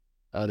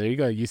Oh, there you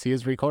go. You see,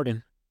 it's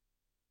recording.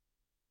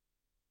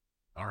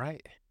 All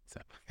right.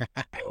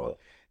 So,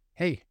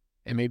 hey,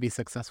 it may be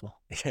successful.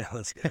 Yeah,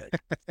 let's get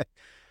it.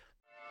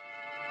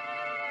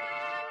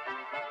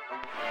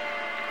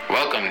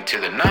 Welcome to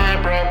the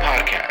NaHBro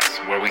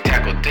podcast, where we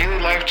tackle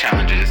daily life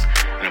challenges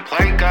and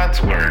apply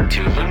God's word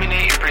to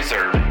illuminate and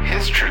preserve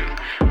His truth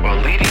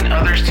while leading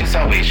others to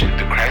salvation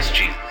through Christ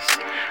Jesus.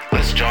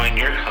 Let's join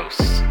your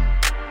hosts.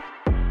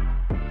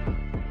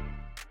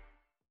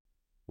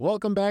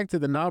 Welcome back to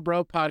the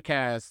NaHBro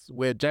podcast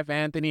with Jeff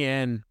Anthony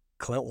and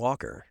Clint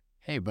Walker.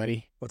 Hey,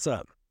 buddy. What's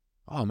up?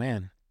 Oh,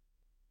 man.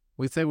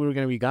 We said we were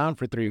going to be gone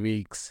for 3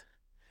 weeks.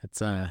 It's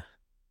now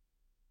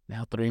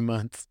 3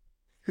 months.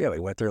 Yeah, we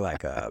went through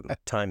like a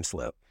time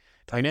slip.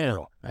 I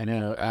know.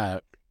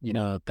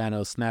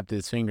 Thanos snapped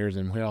his fingers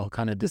and we all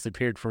kind of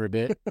disappeared for a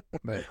bit.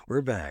 But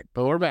We're back.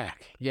 we're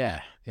back.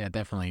 Yeah,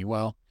 definitely.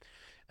 Well,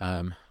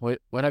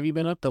 what have you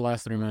been up the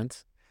last 3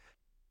 months?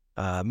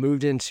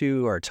 Moved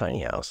into our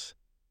tiny house.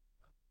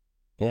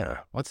 Yeah,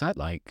 What's that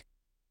like?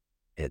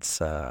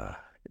 it's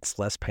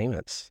less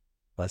payments,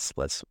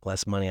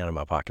 less money out of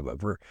my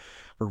pocketbook. We're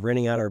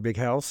renting out our big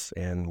house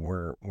and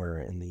we're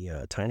in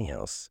the tiny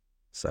house.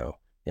 So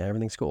yeah,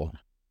 everything's cool.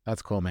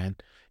 That's cool, man.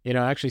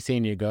 Actually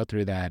seeing you go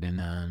through that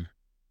and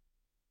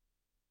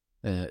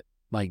the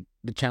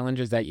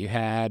challenges that you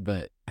had,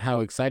 but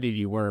how excited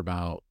you were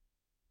about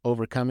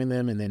overcoming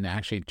them and then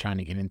actually trying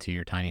to get into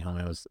your tiny home.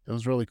 It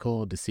was really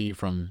cool to see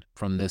from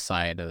this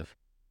side of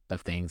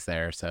things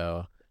there.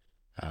 So,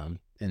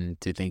 and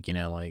to think,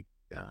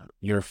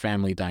 your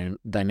family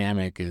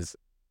dynamic is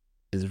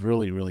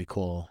really, really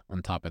cool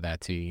on top of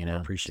that too, I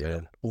appreciate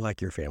it. We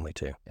like your family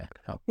too. Yeah.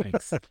 Oh,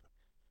 thanks.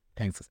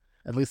 Thanks.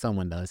 At least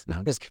someone does. No,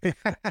 I'm just kidding.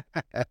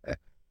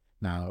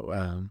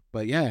 No,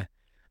 but yeah,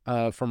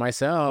 for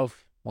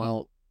myself,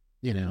 well,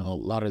 a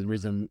lot of the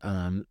reason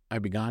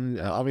I've been gone,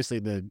 obviously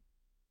the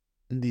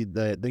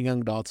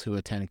young adults who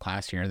attend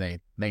class here,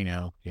 they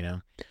know,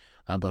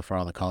 but for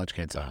all the college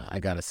kids, I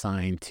got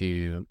assigned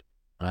to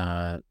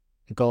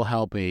go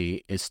help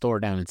a store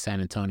down in San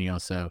Antonio.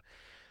 So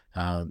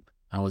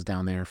I was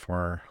down there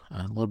for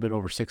a little bit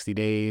over 60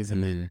 days,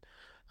 and then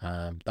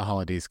the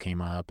holidays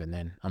came up, and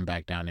then I'm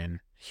back down in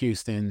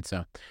Houston.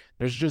 So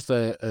there's just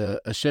a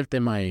shift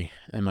in my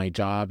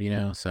job,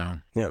 so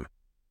Yeah.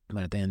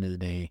 but at the end of the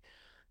day,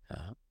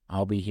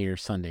 I'll be here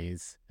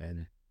Sundays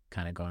and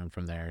kind of going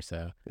from there.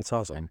 So It's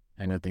awesome. and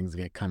I know things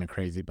get kind of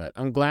crazy, but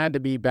I'm glad to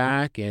be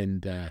back,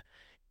 and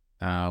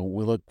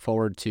we look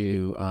forward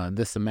to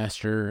this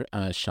semester.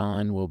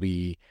 Sean will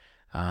be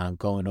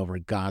going over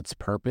God's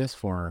purpose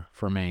for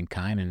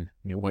mankind and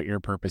what your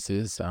purpose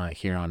is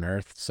here on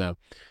earth. So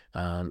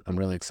I'm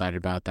really excited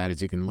about that.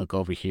 As you can look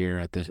over here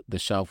at the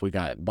shelf, we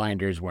got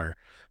binders where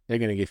they're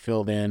going to get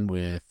filled in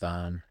with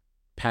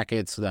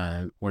packets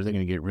where they're going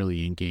to get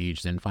really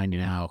engaged in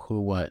finding out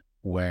who, what,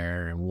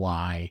 where, and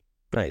why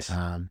Nice.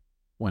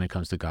 when it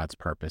comes to God's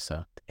purpose.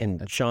 So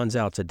And Sean's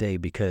out today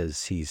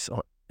because he's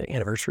on the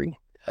anniversary.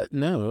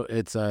 no,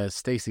 it's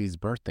Stacy's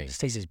birthday.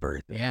 Stacy's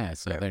birthday. Yeah,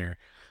 so Okay.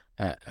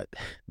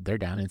 they're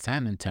down in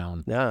San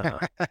Antonio. No,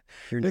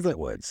 you're in the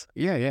woods.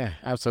 Yeah,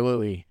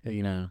 absolutely.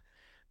 It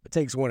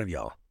takes one of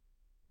y'all.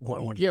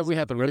 One. Yeah, we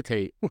have to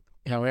rotate.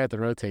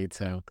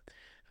 So,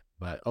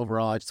 but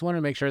overall, I just want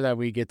to make sure that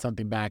we get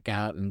something back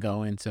out and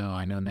going. So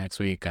I know next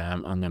week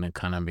I'm gonna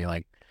kind of be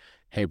like,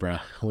 hey, bro,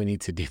 we need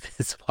to do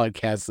this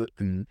podcast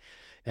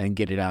and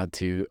get it out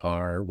to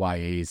our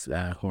YAs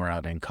who are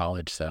out in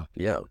college. So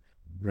Yeah.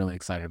 really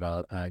excited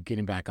about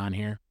getting back on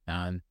here.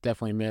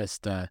 Definitely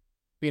missed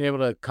being able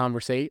to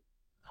conversate.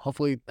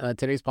 Hopefully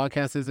today's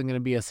podcast isn't going to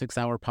be a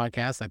 6-hour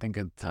podcast. I think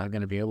it's going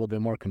to be a little bit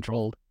more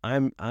controlled.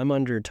 I'm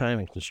under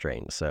time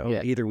constraints, so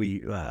Yeah. either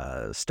we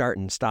start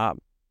and stop,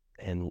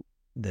 and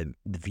the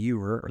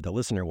viewer or the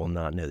listener will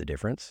not know the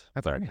difference.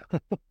 That's all right.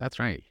 That's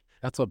right.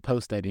 That's what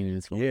post editing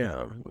is for.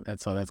 Yeah.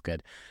 That's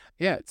good.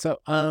 Yeah.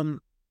 So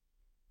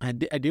I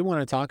did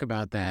want to talk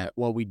about that.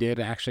 What we did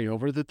actually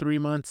over the 3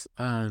 months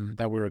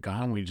that we were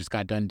gone. We just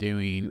got done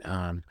doing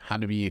how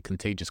to be a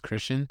contagious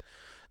Christian.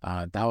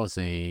 That was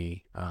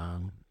a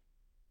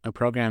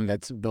program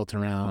that's built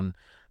around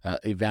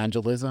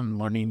evangelism,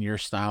 learning your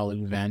style of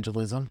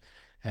evangelism.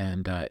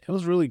 And it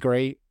was really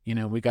great.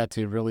 We got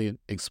to really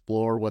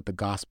explore what the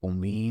gospel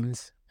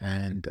means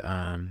and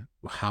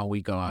how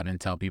we go out and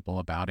tell people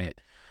about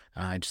it.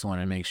 I just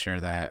want to make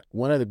sure that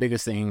one of the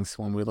biggest things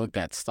when we looked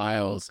at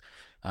styles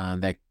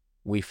that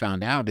we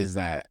found out is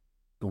that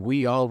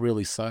we all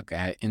really suck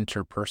at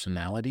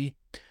interpersonality,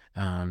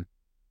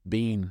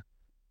 being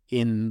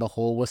in the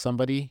hole with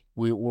somebody.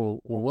 We're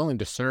willing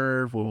to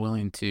serve. We're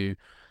willing to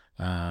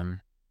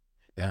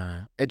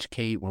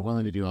educate. We're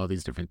willing to do all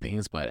these different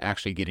things, but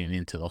actually getting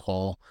into the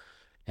hole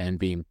and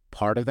being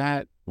part of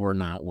that, we're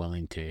not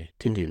willing to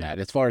do that.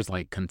 As far as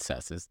like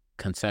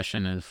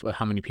concession of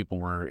how many people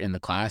were in the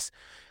class,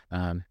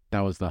 that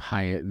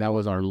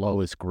was our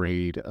lowest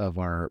grade of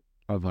our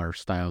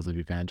styles of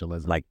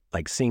evangelism.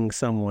 Like seeing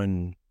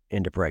someone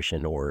in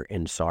depression or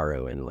in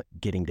sorrow and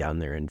getting down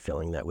there and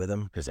feeling that with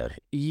them. Is that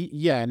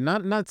Yeah,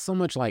 not so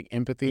much like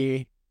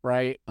empathy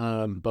right?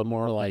 But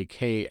more like,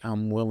 hey,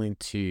 I'm willing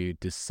to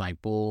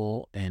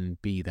disciple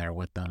and be there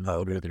with them Oh,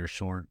 okay. through their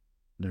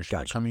Gotcha.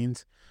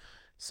 shortcomings.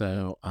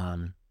 So,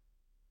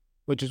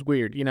 which is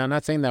weird, I'm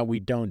not saying that we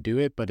don't do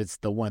it, but it's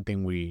the one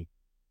thing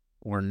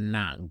we're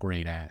not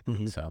great at.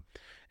 Mhm. So,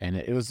 and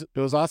it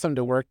was awesome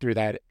to work through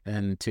that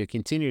and to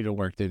continue to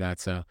work through that.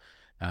 So,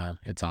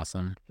 it's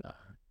awesome.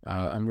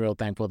 I'm real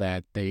thankful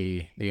that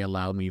they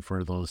allowed me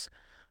for those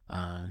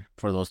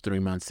 3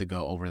 months to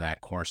go over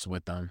that course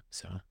with them.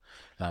 So,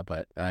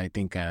 but I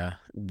think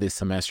this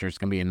semester is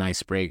gonna be a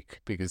nice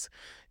break because,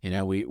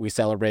 we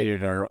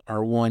celebrated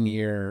our 1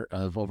 year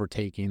of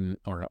overtaking.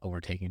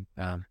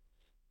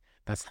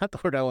 That's not the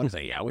word I want to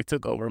say. Yeah, we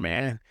took over,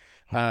 man.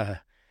 Uh,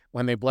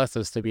 when they blessed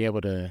us to be able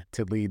to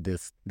lead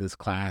this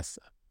class,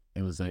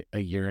 it was a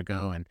year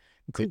ago, and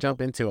to jump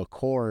into a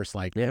course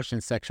like Yeah. Christian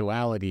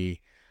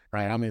sexuality,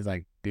 right? I mean, it's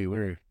like,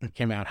 dude, we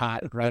came out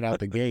hot right out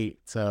the gate.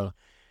 So,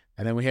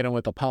 and then we hit them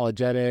with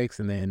apologetics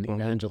and then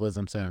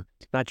evangelism. So,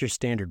 Not your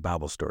standard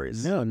Bible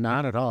stories. no,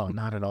 not at all,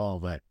 not at all.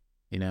 But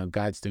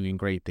God's doing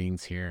great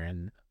things here,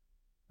 and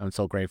I'm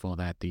so grateful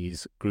that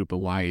these group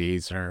of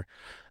YAs are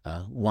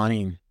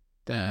wanting.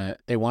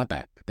 They want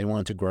that. They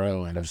want to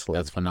grow, and Absolutely.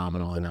 that's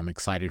phenomenal. And I'm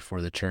excited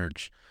for the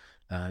church,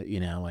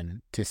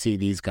 and to see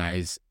these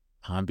guys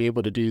be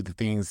able to do the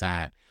things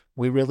that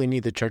we really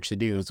need the church to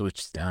do,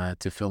 which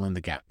to fill in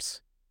the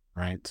gaps,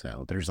 right?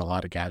 So there's a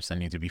lot of gaps that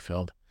need to be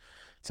filled.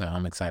 So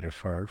I'm excited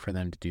for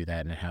them to do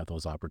that and have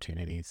those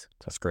opportunities.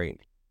 That's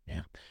great.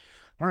 Yeah.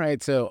 All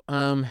right. So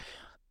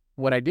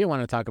what I did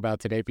want to talk about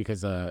today,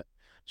 because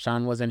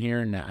Sean wasn't here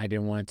and I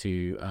didn't want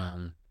to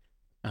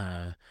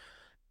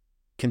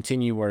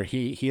continue where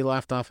he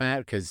left off at,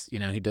 because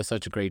he does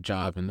such a great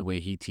job in the way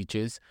he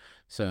teaches.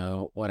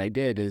 So what I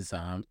did is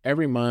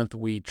every month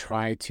we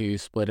try to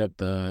split up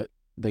the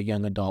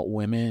young adult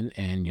women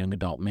and young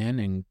adult men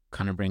and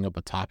kind of bring up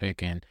a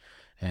topic and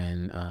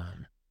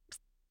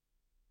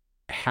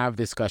have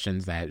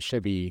discussions that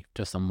should be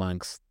just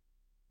amongst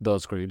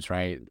those groups,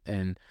 right?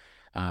 And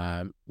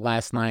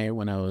last night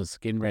when I was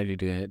getting ready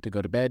to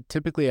go to bed,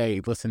 typically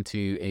I listen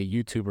to a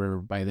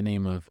YouTuber by the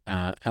name of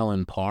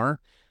Ellen Parr.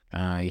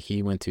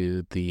 He went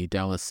to the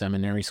Dallas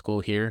Seminary School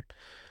here.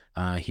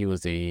 He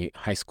was a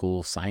high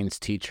school science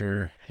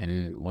teacher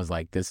and was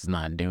like, this is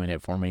not doing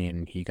it for me.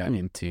 And he got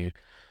into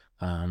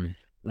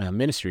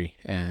ministry.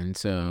 And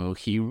so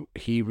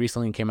he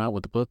recently came out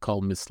with a book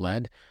called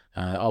Misled.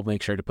 I'll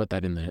make sure to put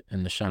that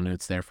in the show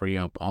notes there for you.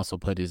 I'll also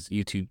put his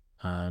YouTube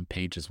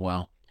page as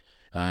well.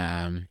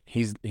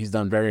 He's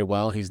done very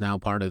well. He's now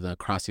part of the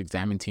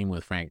cross-examine team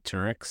with Frank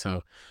Turek.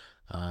 So,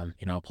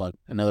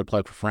 another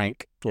plug for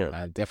Frank.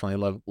 Yeah. Definitely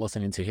love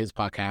listening to his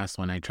podcast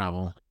when I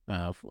travel.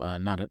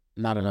 Not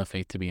Enough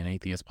Faith to be an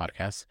Atheist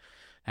podcast,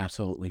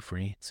 absolutely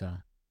free. So,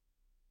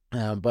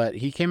 but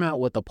he came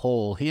out with a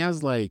poll. He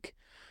has like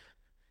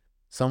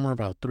somewhere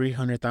about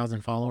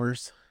 300,000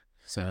 followers.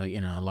 So,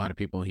 a lot of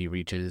people he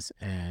reaches,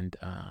 and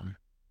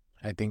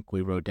I think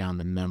we wrote down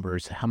the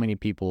numbers. How many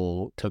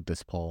people took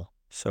this poll?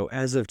 So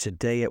as of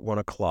today at 1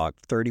 o'clock,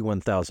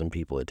 31,000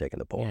 people had taken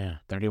the poll. Yeah,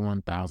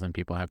 31,000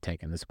 people have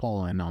taken this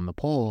poll. And on the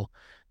poll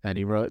that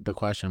he wrote, the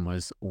question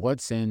was, what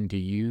sin do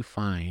you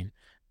find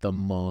the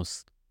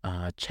most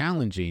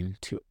challenging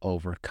to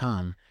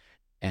overcome,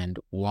 and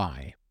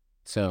why?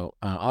 So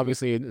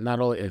obviously, not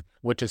only,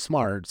 which is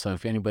smart. So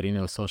if anybody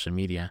knows social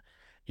media,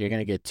 you're going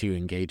to get 2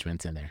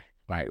 engagements in there,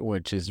 right?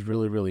 Which is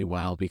really, really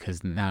wild,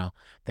 because now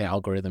the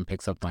algorithm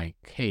picks up like,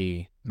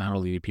 hey, not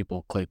only do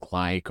people click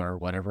like or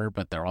whatever,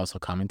 but they're also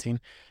commenting.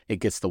 It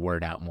gets the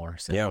word out more.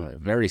 So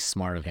very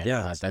smart of him.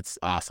 Yeah. That's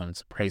awesome.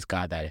 So praise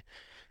God that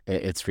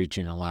it's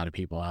reaching a lot of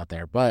people out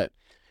there. But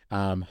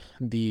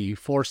the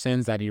 4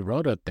 sins that he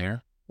wrote up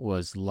there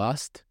was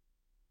lust,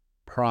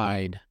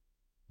 pride,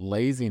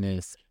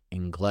 laziness,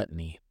 and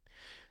gluttony.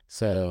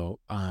 So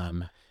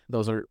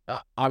those are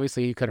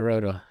obviously, he could have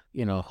wrote a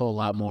whole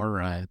lot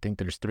more. I think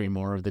there's 3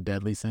 more of the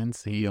deadly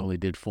sins. He only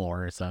did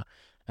 4, so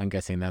I'm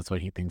guessing that's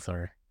what he thinks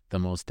are the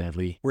most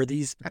deadly. Were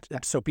these,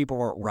 so people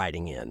weren't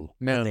writing in?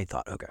 No, they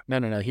thought, okay.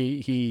 No.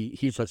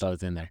 He put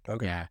those in there.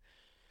 Okay. Yeah.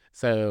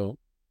 So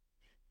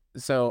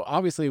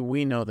obviously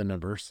we know the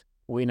numbers.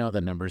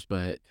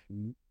 But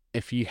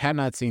if you had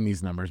not seen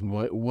these numbers,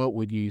 what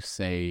would you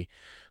say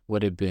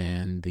would have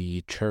been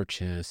the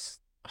church's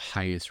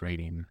highest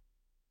rating?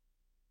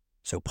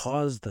 So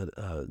pause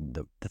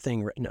the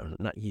thing. No,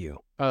 not you.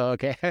 Oh,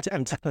 okay.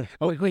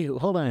 Oh, wait,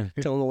 hold on.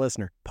 Telling the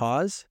listener,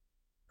 pause,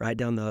 write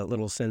down the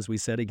little sins we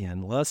said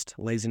again: lust,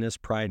 laziness,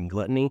 pride, and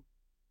gluttony,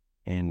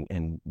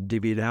 and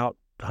divvy it out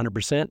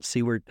 100%.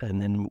 See where,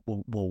 and then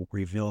we'll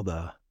reveal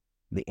the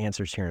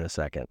answers here in a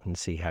second and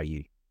see how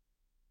you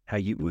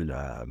would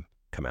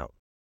come out.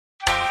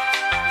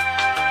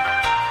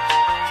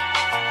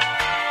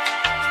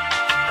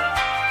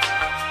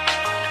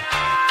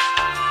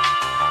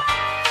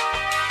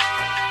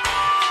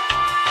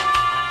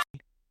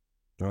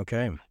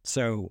 Okay,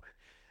 so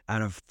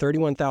out of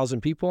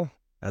 31,000 people,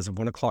 as of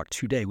 1 o'clock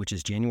today, which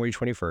is January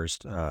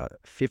 21st,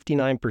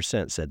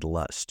 59% said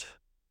lust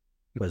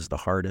was the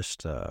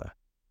hardest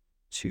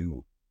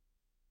to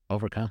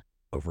Overcome.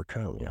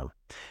 Overcome, yeah.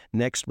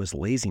 Next was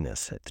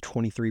laziness at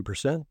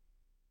 23%,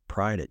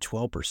 pride at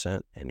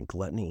 12%, and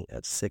gluttony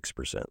at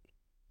 6%.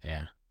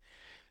 Yeah.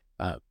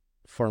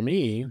 For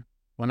me,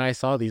 when I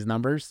saw these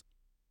numbers,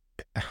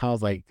 I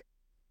was like,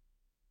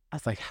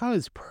 how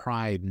is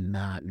pride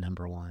not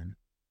number one?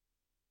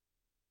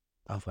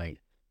 I was like,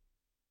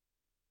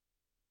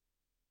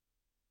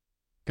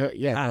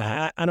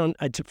 yeah.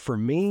 For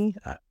me,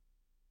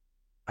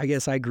 I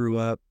guess I grew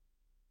up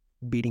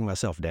beating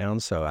myself down,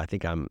 so I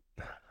think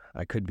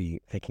I could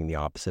be thinking the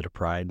opposite of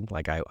pride.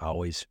 Like I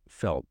always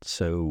felt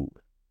so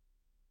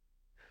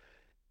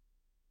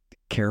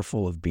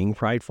careful of being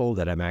prideful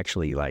that I'm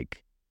actually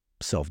like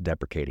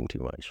self-deprecating too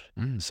much.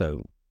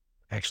 So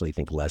I actually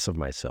think less of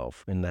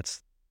myself, and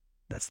that's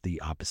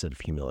the opposite of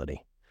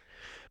humility.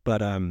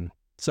 But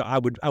so I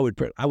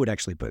would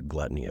actually put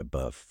gluttony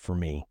above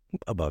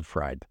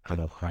pride.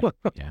 Right.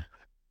 Yeah.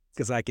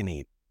 Because I can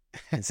eat,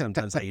 and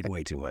sometimes I eat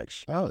way too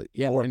much. Oh,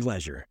 yeah. For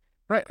pleasure.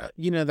 Right.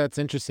 That's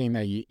interesting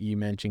that you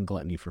mentioned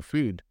gluttony for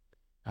food.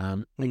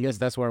 I guess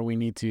that's where we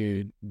need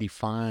to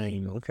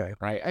define. Okay.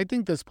 Right. I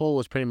think this poll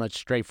was pretty much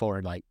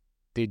straightforward. Like,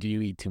 did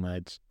you eat too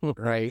much?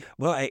 Right.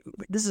 Well,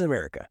 this is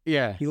America.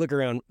 Yeah. You look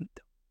around,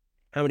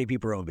 how many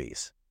people are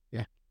obese?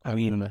 Yeah. I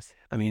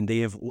mean, they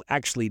have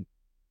actually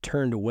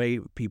turned away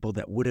people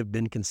that would have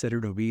been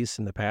considered obese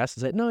in the past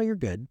and said, no, you're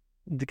good.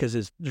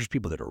 Because there's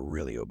people that are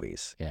really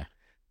obese. Yeah.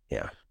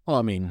 Yeah. Well,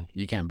 I mean,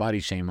 you can't body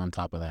shame on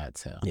top of that.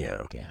 So,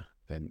 yeah.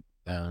 Then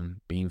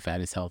being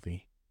fat is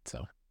healthy.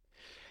 So,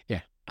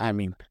 yeah. I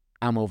mean,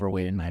 I'm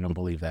overweight and I don't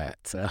believe that.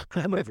 So,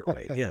 I'm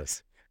overweight,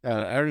 yes.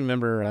 I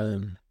remember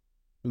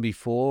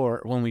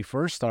before, when we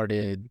first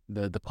started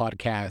the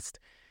podcast,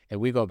 and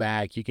we go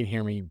back, you can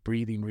hear me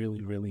breathing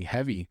really, really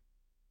heavy.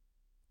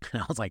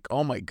 And I was like,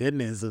 oh my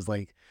goodness. It's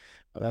like,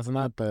 that's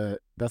not the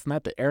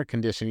air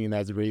conditioning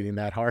that's breathing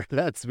that hard.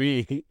 That's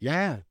me.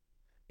 Yeah.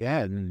 Yeah.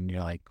 And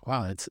you're like,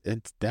 wow, it's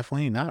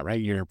definitely not, right?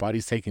 Your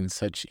body's taking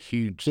such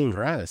huge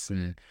stress,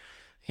 and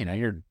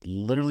you're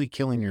literally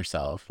killing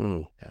yourself.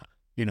 Yeah.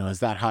 Is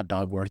that hot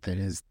dog worth it?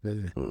 Is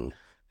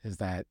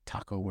that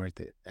taco worth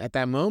it? At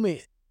that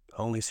moment,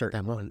 only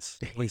certain ones.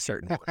 Only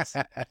certain ones.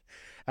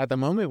 At the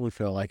moment, we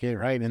feel like it,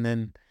 right? And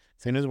then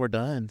as soon as we're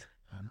done,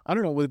 I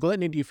don't know. With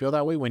gluttony, do you feel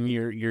that way when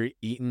you're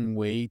eating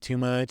way too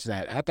much?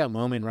 That at that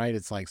moment, right?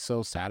 It's like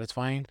so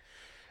satisfying.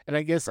 And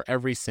I guess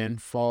every sin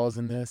falls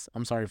in this.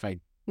 I'm sorry if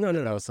no,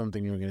 that was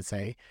something you were gonna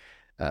say,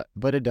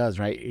 but it does,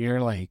 right?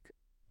 You're like,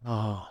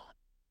 oh,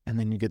 and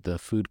then you get the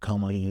food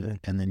coma,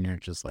 and then you're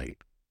just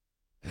like,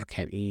 I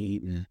can't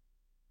eat. And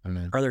I don't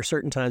know. Are there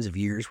certain times of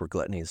years where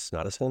gluttony is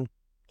not a sin?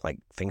 Like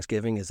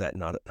Thanksgiving, is that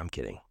not? I'm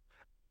kidding.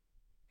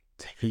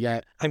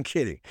 Yeah, I'm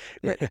kidding.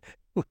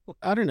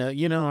 I don't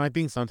know. I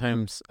think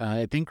sometimes,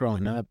 I think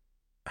growing up,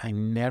 I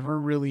never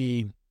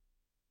really,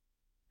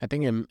 I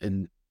think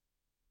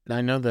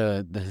I know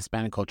the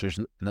Hispanic culture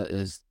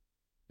is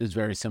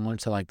very similar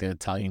to like the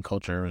Italian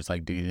culture. It's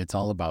like, dude, it's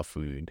all about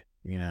food,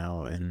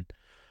 and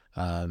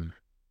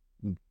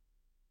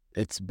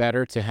it's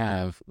better to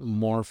have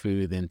more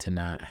food than to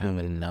not have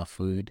enough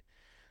food.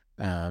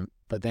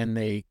 But then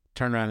they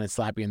turn around and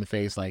slap you in the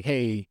face like,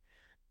 hey,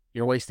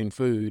 you're wasting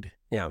food.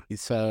 Yeah.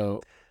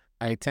 So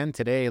I tend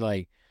today,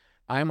 like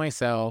I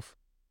myself,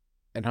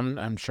 and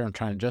I'm sure I'm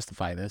trying to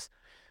justify this.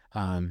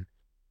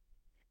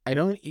 I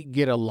don't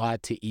get a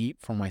lot to eat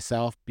for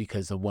myself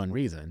because of one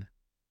reason.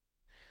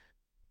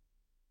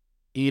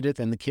 Edith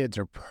and the kids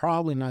are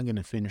probably not going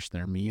to finish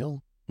their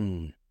meal.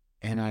 And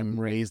I'm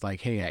raised like,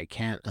 hey, I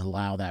can't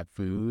allow that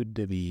food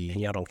to be.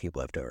 And y'all don't keep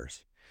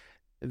leftovers.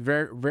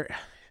 Very, very.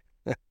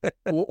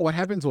 What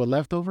happens with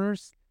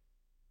leftovers?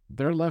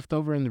 They're left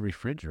over in the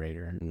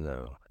refrigerator.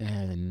 No.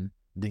 And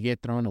they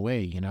get thrown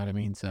away. You know what I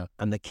mean? So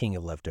I'm the king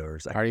of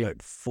leftovers. I you?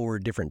 put 4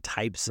 different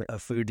types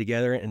of food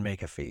together and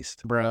make a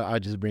feast. Bro, I'll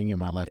just bring you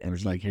my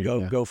leftovers. Like, here,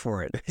 go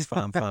for it.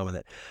 I'm fine with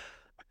it.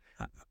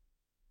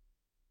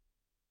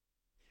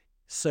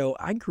 So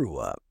I grew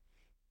up.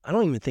 I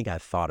don't even think I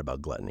thought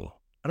about gluttony.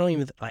 I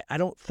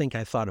don't think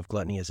I thought of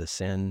gluttony as a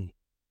sin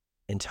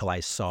until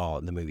I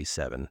saw the movie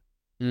Seven.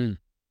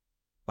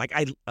 Like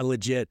I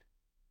legit,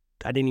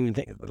 I didn't even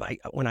think, like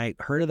when I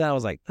heard of that, I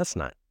was like,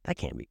 that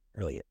can't be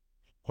really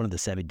one of the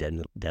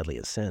 7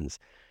 deadliest sins.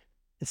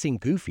 It seemed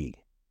goofy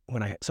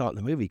when I saw it in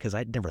the movie because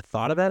I'd never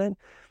thought about it.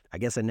 I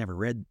guess I never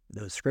read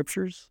those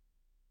scriptures,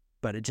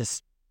 but it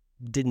just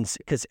didn't,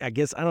 because I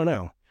guess, I don't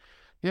know.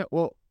 Yeah,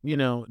 well, do you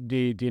know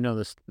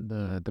this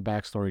the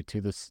backstory to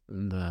this,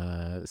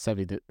 the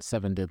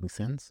 7 deadly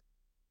sins,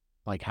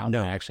 like how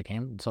that actually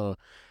came? So,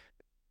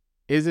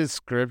 is it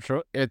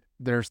scriptural?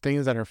 There's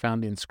things that are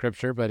found in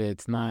scripture, but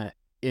it's not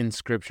in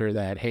scripture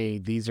that, hey,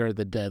 these are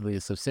the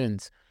deadliest of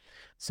sins.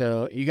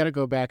 So you got to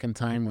go back in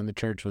time when the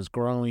church was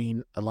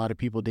growing. A lot of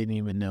people didn't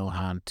even know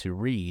how to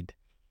read,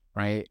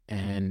 right?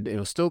 And it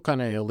was still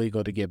kind of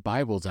illegal to get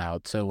Bibles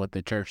out. So what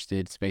the church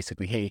did is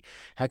basically, hey,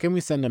 how can we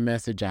send a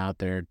message out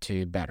there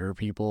to better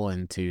people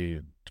and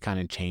to kind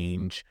of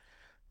change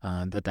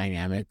the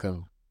dynamic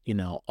of,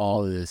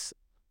 all of this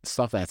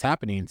stuff that's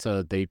happening?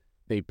 So they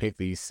they pick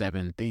these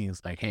 7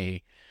 things like,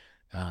 hey,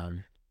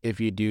 if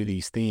you do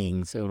these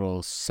things,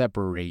 it'll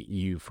separate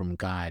you from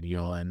God.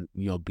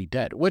 You'll be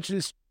dead, which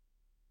is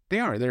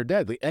they're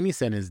deadly. Any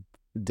sin is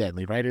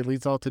deadly, right? It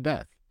leads all to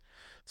death.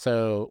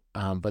 So,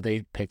 but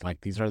they pick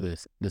like these are the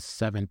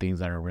 7 things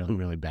that are really,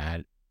 really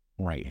bad.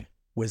 Right.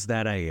 Was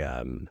that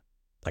a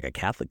like a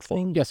Catholic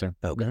thing? Yes, sir.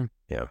 Okay. Mhm.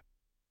 Yeah.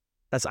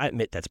 I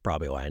admit that's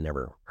probably why I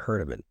never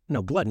heard of it.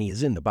 No, gluttony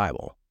is in the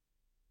Bible.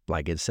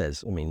 Like it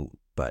says,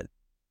 but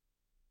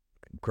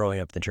growing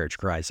up in the Church of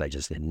Christ, I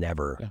just had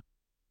never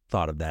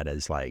thought of that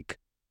as like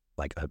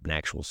an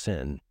actual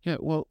sin. Yeah.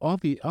 Well, all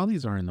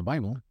these are in the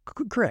Bible.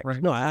 Correct.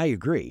 Right. No, I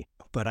agree.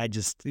 But I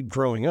just,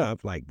 growing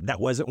up, like that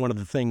wasn't one of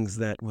the things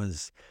that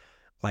was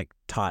like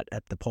taught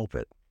at the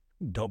pulpit.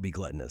 Don't be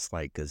gluttonous,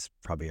 like, because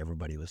probably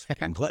everybody was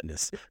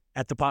gluttonous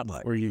at the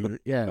potluck. Where you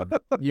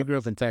grew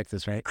up in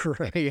Texas, right?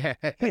 Correct. Yeah.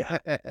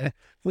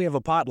 We have a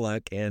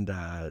potluck, and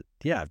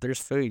if there's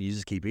food, you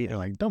just keep eating. They're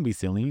like, don't be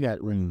silly. You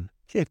got room.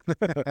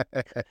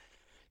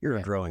 You're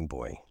a growing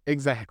boy.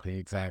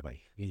 Exactly.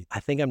 I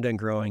think I'm done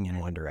growing in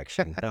one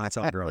direction. No, it's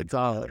all growing. It's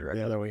all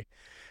the other way.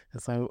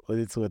 It's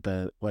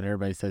what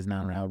everybody says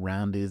now. How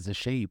round is the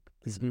shape.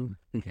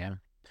 Yeah,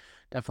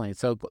 definitely.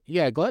 So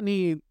yeah,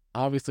 gluttony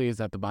obviously is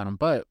at the bottom.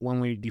 But when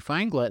we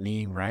define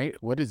gluttony, right,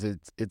 what is it?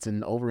 It's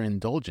an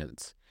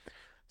overindulgence.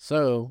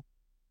 So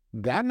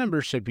that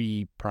number should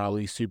be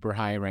probably super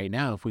high right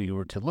now if we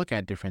were to look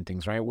at different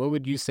things, right? What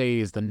would you say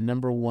is the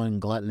number one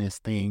gluttonous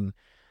thing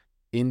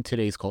in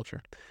today's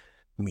culture?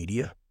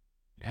 Media.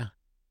 Yeah.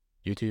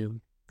 YouTube.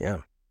 Yeah.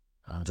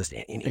 Just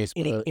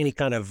any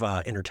kind of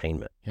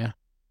entertainment. Yeah.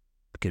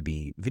 It could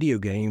be video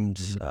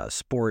games,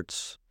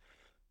 sports,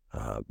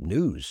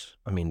 news.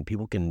 I mean,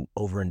 people can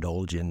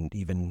overindulge in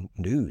even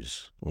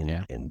news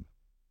and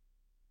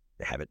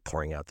have it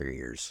pouring out their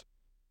ears.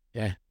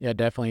 Yeah,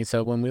 definitely.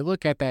 So when we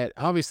look at that,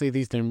 obviously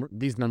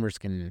these numbers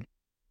can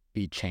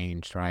be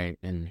changed, right?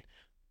 And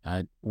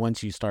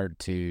once you start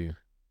to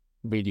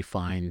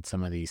redefine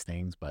some of these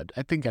things, but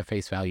I think at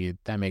face value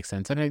that makes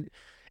sense, and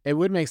it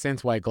would make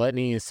sense why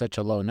gluttony is such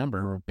a low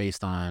number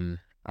based on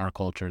our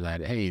culture.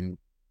 That hey,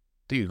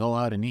 dude, go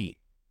out and eat,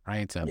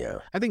 right?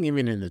 So I think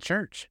even in the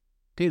church,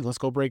 dude, let's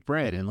go break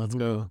bread and let's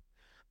go.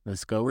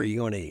 Where are you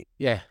going to eat?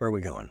 Yeah, where are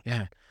we going?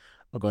 Yeah,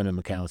 we're going to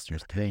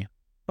McAllister's today.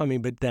 I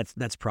mean, but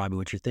that's probably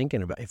what you're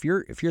thinking about. If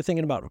you're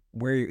thinking about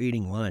where you're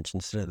eating lunch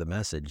instead of the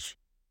message,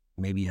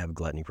 maybe you have a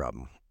gluttony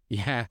problem.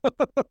 Yeah.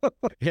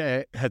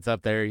 Yeah, it's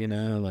up there,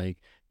 like,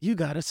 you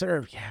got to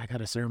serve. Yeah, I got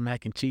to serve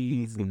mac and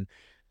cheese. And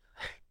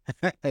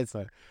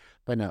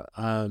but no,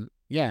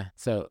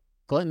 so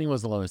gluttony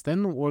was the lowest.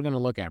 Then we're going to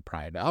look at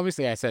pride.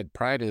 Obviously, I said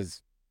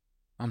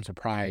I'm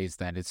surprised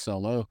that it's so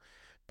low.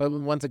 But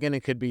once again,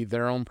 it could be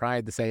their own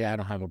pride to say, I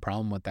don't have a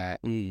problem with that.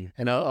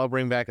 And I'll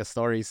bring back a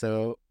story.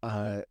 So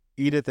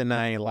Edith and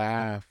I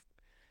laughed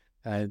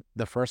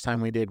the first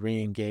time we did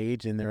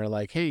re-engage, and they were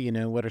like, hey,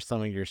 what are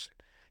some of your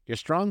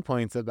strong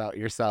points about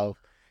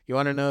yourself? You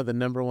want to know the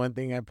number one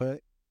thing I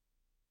put?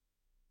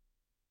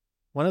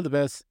 One of the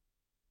best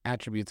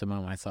attributes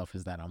about myself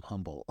is that I'm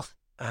humble.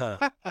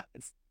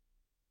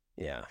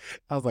 Yeah.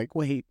 I was like,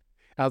 wait.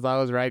 As I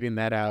was writing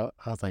that out,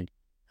 I was like,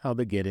 how'd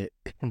they get it?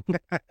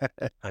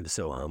 I'm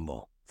so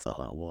humble. So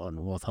humble. I'm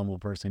the most humble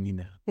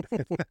person,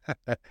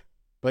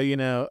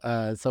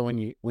 But so when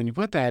you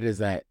put that, is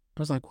that I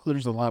was like, well,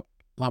 there's a lot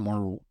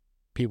more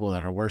people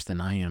that are worse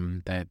than I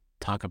am that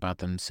talk about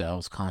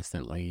themselves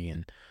constantly,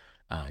 and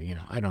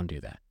I don't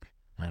do that.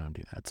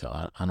 So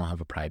I don't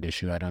have a pride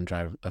issue. I don't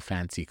drive a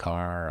fancy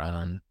car. I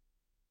don't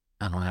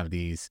have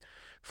these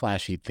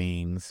flashy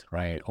things,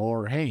 right?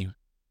 Or hey,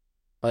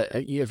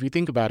 if you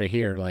think about it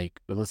here, like,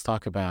 let's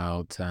talk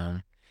about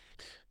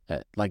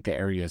like the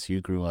areas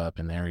you grew up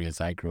and the areas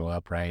I grew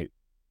up, right?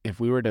 If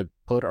we were to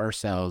put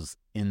ourselves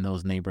in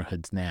those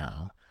neighborhoods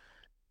now,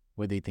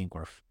 would they think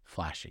we're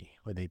flashy?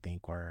 Would they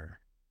think we're...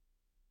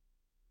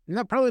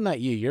 No, probably not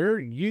you.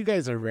 You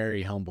guys are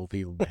very humble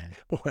people, man.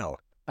 Well,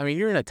 I mean,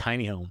 you're in a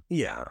tiny home.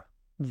 Yeah.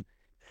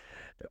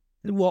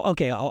 Well,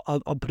 okay,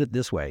 I'll put it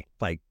this way.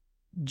 Like,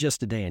 just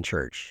today in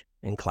church,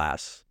 in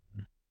class,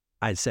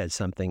 I said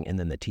something, and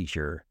then the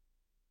teacher,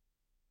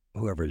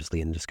 whoever was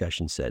leading the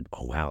discussion, said,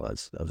 oh, wow,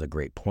 that was a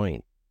great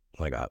point.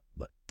 Like,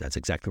 that's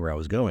exactly where I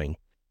was going.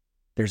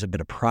 There's a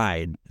bit of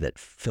pride that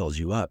fills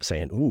you up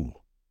saying, ooh,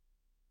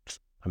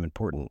 I'm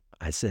important.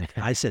 I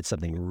said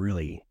something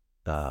really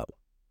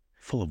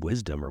full of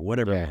wisdom or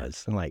whatever it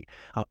was. And like,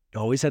 I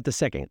always had the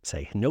second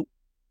say, nope.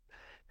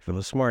 If it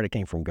was smart, it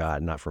came from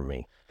God, not from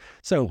me.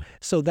 So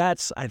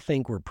that's, I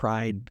think, where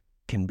pride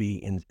can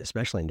be,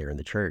 especially during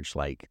the church,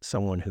 like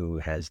someone who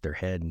has their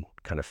head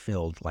kind of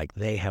filled, like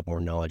they have more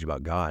knowledge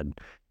about God.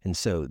 And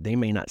so they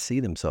may not see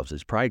themselves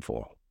as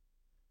prideful.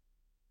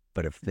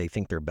 But if they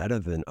think they're better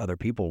than other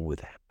people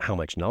with how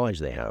much knowledge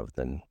they have,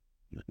 then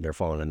they're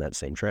falling in that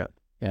same trap.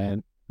 Yeah,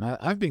 and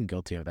I've been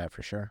guilty of that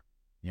for sure.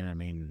 You know what I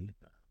mean?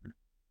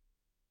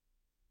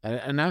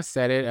 And I've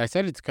said it. I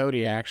said it to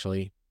Cody,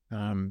 actually,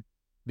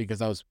 because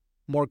I was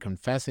more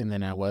confessing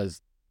than I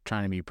was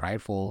trying to be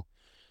prideful.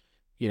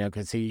 you know,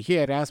 because he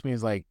had asked me,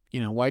 he's like, you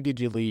know, why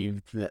did you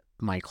leave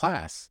my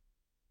class?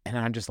 And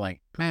I'm just like,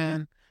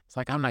 man, it's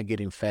like, I'm not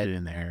getting fed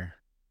in there.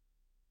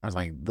 I was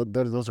like,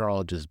 those are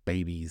all just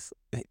babies.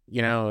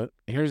 You know,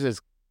 here's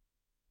this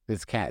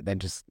cat that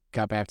just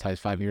got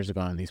baptized 5 years ago,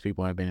 and these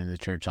people have been in the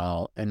church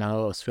and I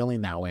was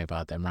feeling that way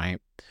about them,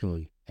 right?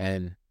 Really.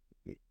 And,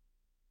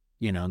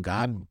 you know,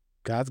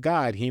 God's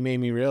God. He made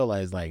me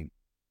realize, like,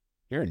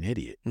 you're an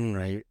idiot,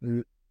 right?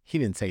 He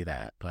didn't say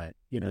that, but,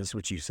 you know. That's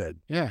what you said.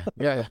 Yeah,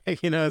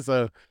 you know,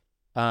 so,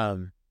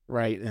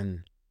 right,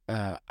 and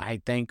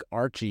I thank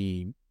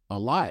Archie a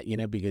lot, you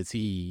know, because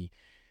he,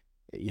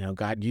 you know,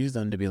 God used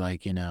them to be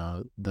like, you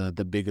know,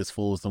 the biggest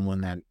fool is the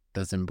one that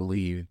doesn't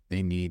believe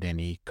they need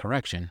any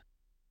correction,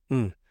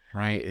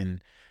 right?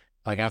 And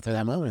like after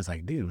that moment, it's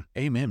like, dude,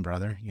 amen,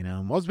 brother. You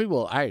know, most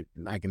people, I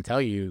can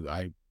tell you,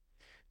 I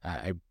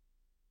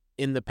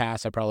in the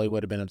past, I probably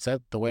would have been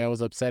upset the way I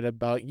was upset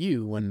about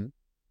you when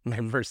I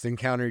first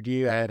encountered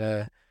you at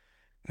a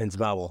men's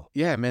Bible.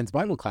 Yeah, men's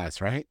Bible class,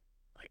 right?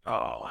 Like,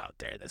 oh, how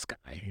dare this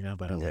guy, you know?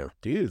 But I was like,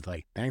 dude,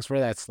 like, thanks for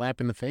that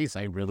slap in the face.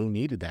 I really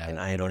needed that. And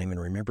I don't even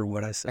remember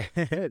what I said.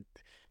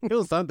 It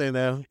was something,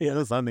 though. Yeah, it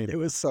was something. It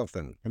was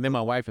something. And then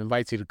my wife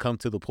invites you to come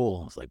to the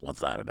pool. I was like,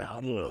 what's that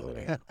about?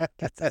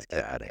 Get this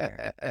guy out of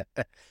here.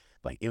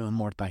 Like, give him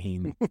more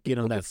tahini. Get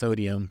him that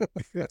sodium.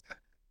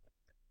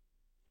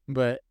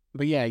 But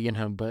yeah, you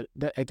know, but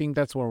I think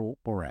that's where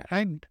we're at.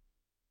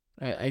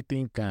 I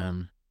think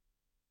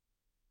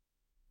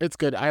it's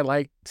good. I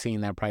like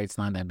seeing that probably it's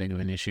not that big of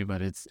an issue,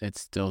 but it's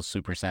still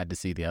super sad to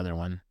see the other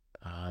one,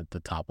 the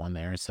top one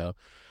there. So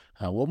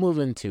we'll move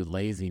into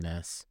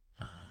laziness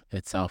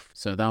itself.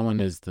 So that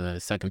one is the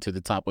second to the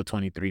top with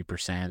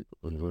 23%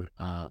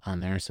 on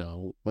there.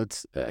 So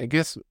let's, I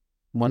guess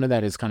one of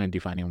that is kind of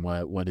defining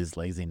what is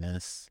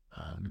laziness.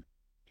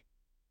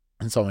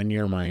 And so in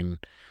your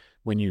mind,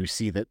 when you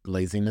see that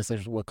laziness,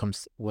 there's what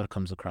comes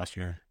across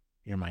your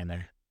mind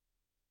there?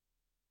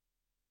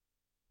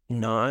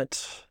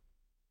 Not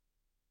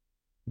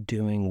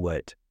doing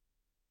what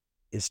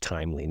is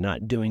timely,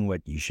 not doing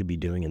what you should be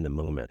doing in the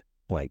moment,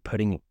 like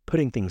putting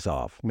things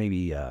off.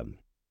 Maybe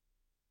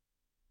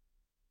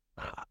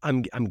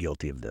I'm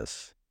guilty of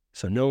this.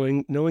 So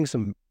knowing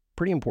some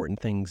pretty important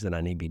things that I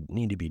need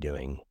to be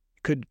doing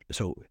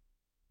so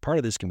part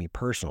of this can be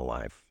personal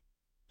life.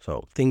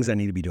 So things I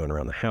need to be doing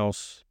around the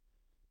house,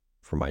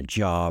 for my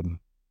job,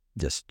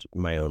 just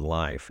my own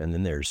life. And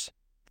then there's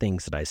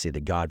things that I see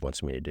that God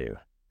wants me to do.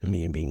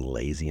 Me being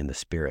lazy in the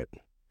spirit.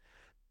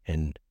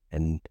 And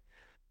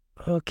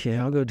okay,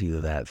 I'll go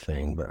do that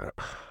thing, but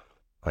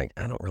like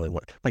I don't really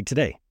want, like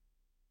today,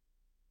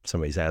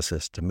 somebody's asked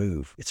us to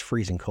move. It's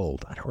freezing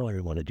cold. I don't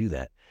really want to do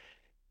that.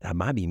 That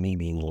might be me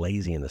being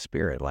lazy in the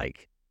spirit.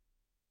 Like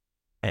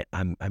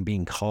I'm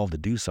being called to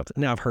do something.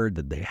 Now I've heard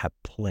that they have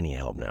plenty of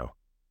help now,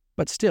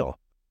 but still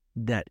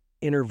that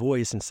inner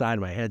voice inside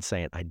my head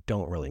saying, I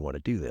don't really want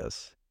to do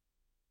this.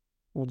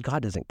 Well,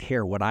 God doesn't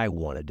care what I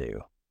want to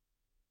do.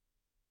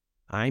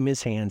 I'm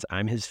his hands,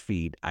 I'm his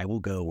feet. I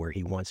will go where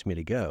he wants me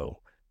to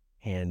go.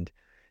 And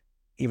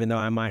even though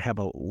I might have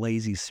a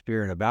lazy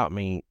spirit about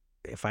me,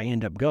 if I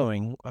end up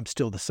going, I'm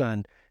still the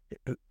son.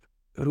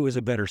 Who is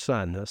a better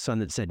son? The son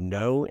that said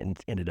no and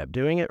ended up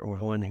doing it, or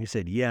the one who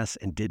said yes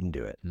and didn't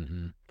do it?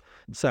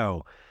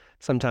 So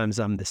sometimes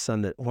I'm the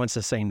son that wants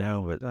to say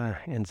no, but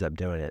ends up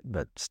doing it.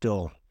 But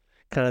still,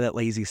 kind of that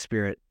lazy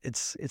spirit.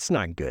 It's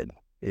not good.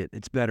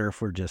 It's better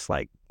if we're just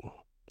like,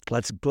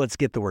 let's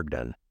get the work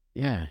done.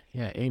 Yeah,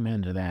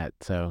 amen to that.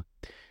 So,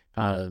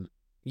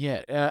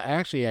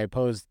 actually, I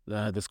posed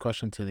this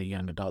question to the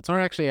young adults, or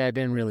actually, I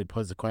didn't really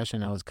pose the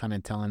question. I was kind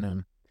of telling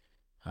them,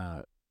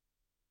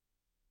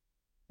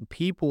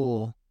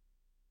 people,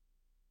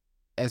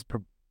 as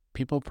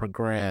people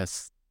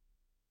progress,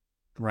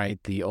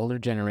 right, the older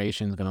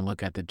generation is going to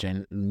look at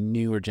the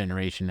newer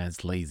generation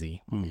as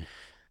lazy,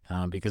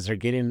 because they're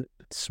getting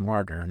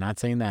smarter. Not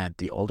saying that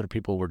the older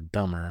people were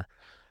dumber,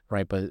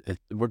 right, but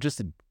we're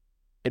just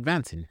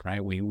advancing,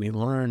 right? We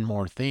learn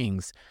more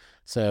things.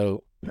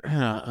 So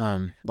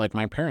like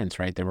my parents,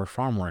 right, they were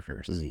farm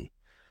workers.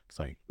 It's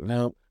like,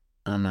 nope,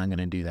 I'm not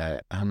gonna do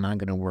that. I'm not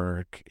gonna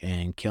work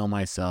and kill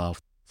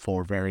myself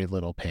for very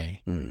little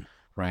pay,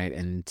 right,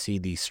 and see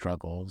these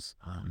struggles.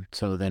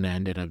 So then I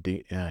ended up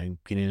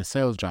getting a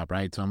sales job,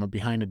 right? So I'm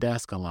behind a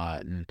desk a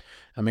lot and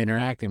I'm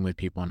interacting with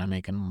people and I'm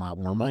making a lot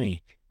more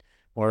money.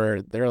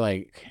 Or they're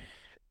like,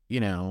 you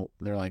know,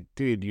 they're like,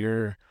 dude,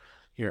 you're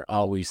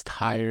always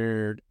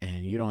tired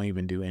and you don't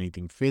even do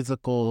anything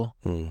physical,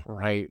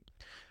 right?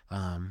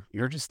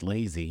 You're just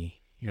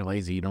lazy. You're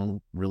lazy. You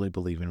don't really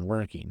believe in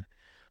working.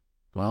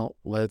 Well,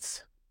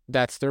 that's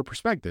their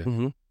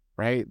perspective,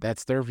 right?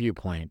 That's their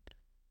viewpoint.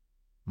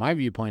 My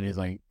viewpoint is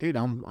like, dude,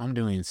 I'm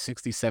doing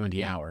 60,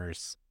 70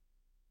 hours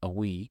a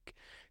week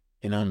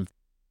and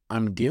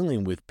I'm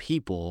dealing with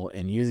people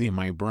and using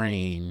my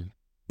brain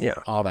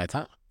all that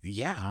time.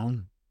 Yeah,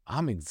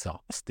 I'm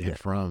exhausted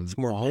from it's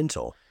more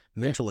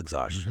mental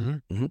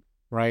exhaustion.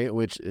 Right?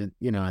 Which,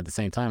 you know, at the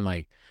same time,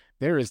 like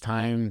there is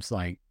times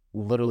like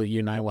literally you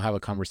and I will have a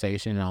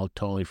conversation and I'll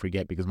totally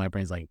forget because my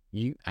brain's like,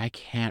 I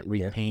can't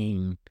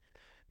retain.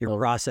 Your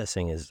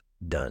processing is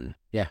done.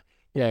 Yeah,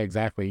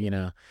 exactly. You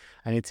know,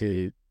 I need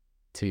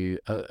to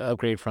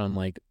upgrade from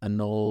like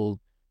an old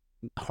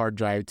hard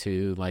drive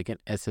to like an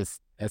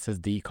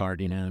SSD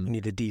card, you know. You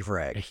need to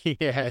defrag.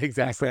 Yeah,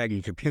 exactly. Defrag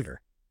your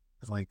computer.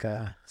 It's like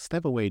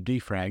step away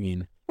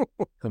defragging.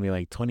 It's gonna be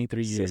like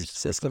 23 years.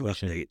 System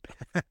update.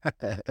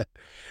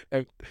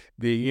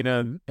 You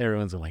know,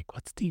 everyone's like,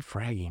 "What's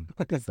defragging?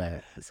 What is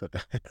that?" So,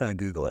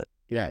 Google it.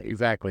 yeah,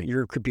 exactly.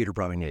 Your computer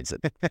probably needs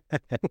it.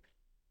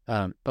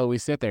 But we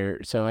sit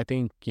there. So I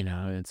think, you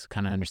know, it's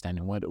kind of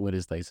understanding what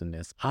is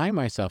laziness. I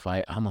myself,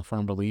 I'm a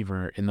firm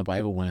believer in the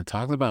Bible when it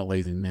talks about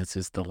laziness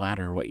is the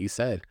latter. What you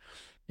said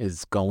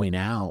is going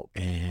out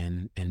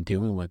and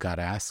doing what God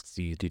asks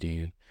you to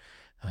do.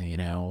 You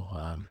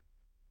know,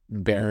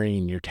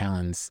 burying your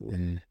talents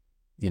and,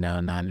 you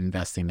know, not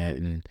investing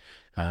it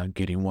and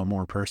getting one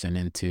more person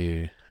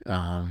into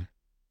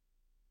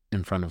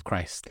in front of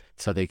Christ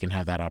so they can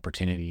have that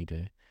opportunity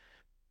to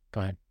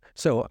go ahead.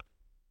 So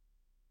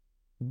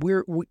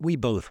we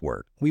both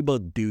work. We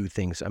both do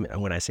things. I mean,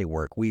 when I say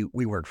work, we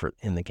work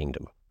in the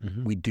kingdom.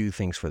 Mm-hmm. We do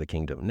things for the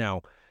kingdom.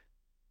 Now,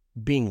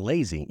 being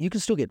lazy, you can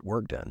still get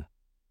work done,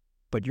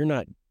 but you're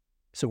not.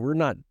 So we're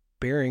not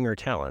burying our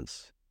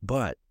talents,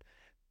 but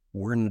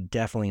we're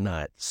definitely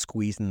not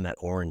squeezing that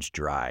orange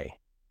dry.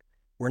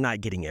 We're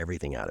not getting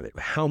everything out of it.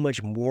 How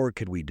much more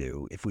could we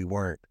do if we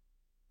weren't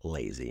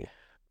lazy?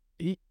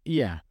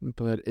 Yeah,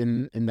 but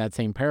in that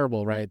same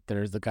parable, right,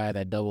 there's the guy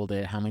that doubled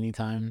it how many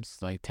times?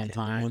 Like 10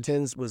 times?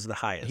 10 was the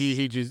highest.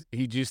 He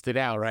juiced it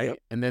out, right? Yep.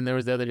 And then there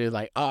was the other dude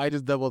like, oh, I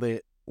just doubled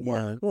it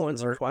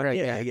once or twice.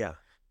 Right, yeah.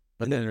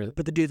 But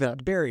but the dude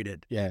that buried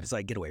it, yeah, it's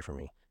like, get away from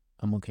me.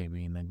 I'm okay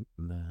being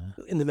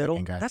the in the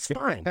middle. guy. That's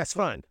fine. That's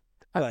fine.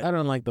 I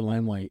don't like the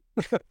limelight.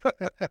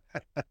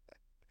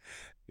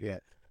 Yeah,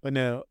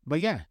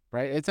 but yeah,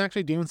 right. It's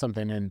actually doing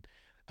something, and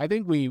I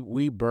think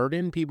we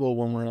burden people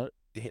when we're.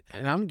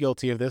 And I'm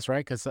guilty of this,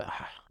 right? Because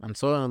I'm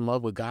so in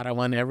love with God. I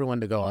want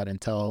everyone to go out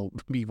and tell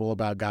people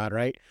about God,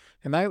 right?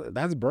 And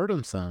that's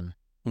burdensome.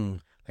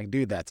 Like,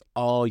 dude, that's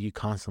all you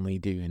constantly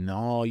do. And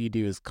all you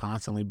do is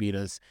constantly beat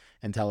us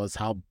and tell us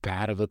how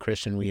bad of a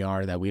Christian we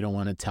are, that we don't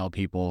want to tell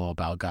people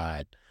about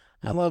God.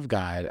 I love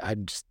God.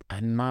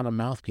 I'm not a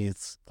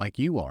mouthpiece like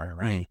you are,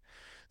 right?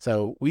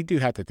 So we do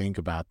have to think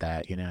about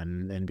that, you know,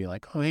 and be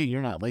like, oh, hey,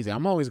 you're not lazy.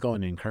 I'm always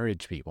going to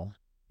encourage people.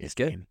 It's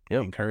good.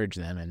 Encourage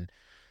them.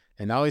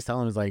 And I always tell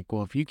them, is like,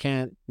 well, if you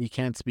can't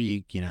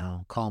speak, you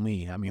know, call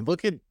me. I mean,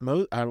 look at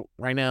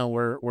right now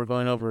we're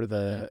going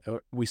over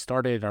we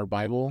started our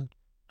Bible,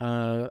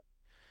 the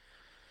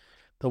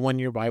 1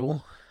 year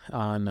Bible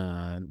on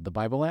the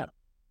Bible app,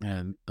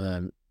 and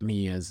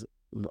we as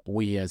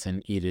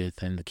in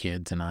Edith and the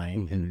kids and I,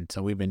 and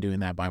so we've been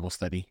doing that Bible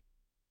study,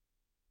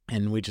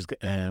 and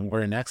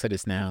we're in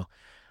Exodus now,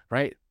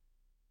 right?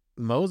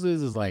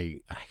 Moses is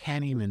like, I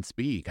can't even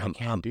speak. I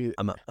can't do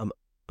it.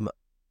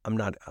 I'm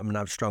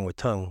not strong with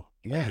tongue.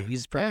 Yeah,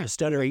 he's probably a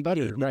stutter. He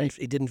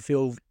didn't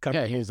feel comfortable.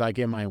 Yeah, he was like,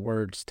 get my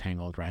words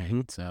tangled,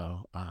 right?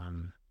 So,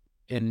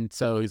 and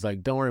so he's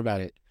like, don't worry about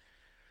it.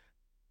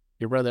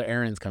 Your brother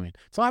Aaron's coming.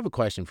 So I have a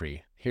question for you.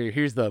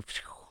 Here's the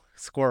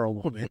squirrel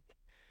moment.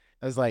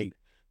 I was like,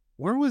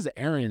 where was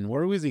Aaron?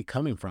 Where was he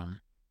coming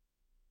from?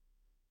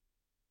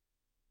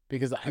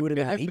 Because he would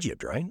have been in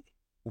Egypt, right?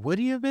 Would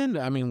he have been?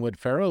 I mean,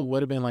 Pharaoh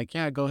would have been like,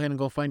 yeah, go ahead and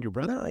go find your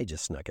brother? No, he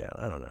just snuck out.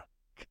 I don't know.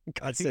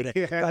 God said,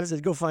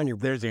 go find your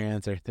brother. There's your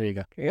answer. There you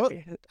go. Well,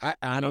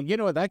 I don't. You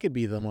know what? That could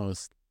be the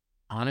most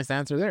honest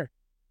answer there.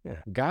 Yeah.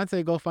 God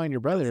said, go find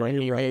your brother.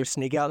 Find your brother,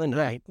 sneak out in the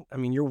night. I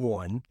mean, you're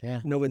one. Yeah.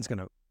 No one's going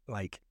to,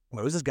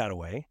 Moses got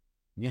away.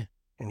 Yeah.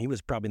 And he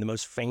was probably the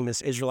most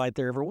famous Israelite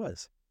there ever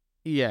was.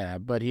 Yeah,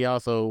 but he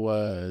also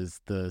was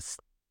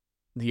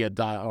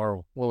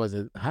or what was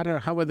it?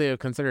 How would they have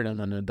considered him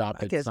an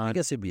adopted son? I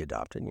guess he'd be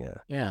adopted, yeah.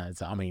 Yeah,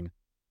 I mean,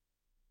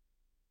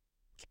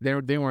 they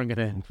weren't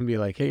going to be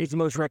like, hey. He's the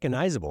most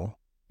recognizable,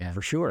 yeah,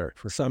 for sure.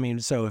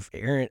 So if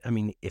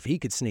Aaron, if he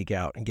could sneak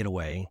out and get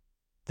away,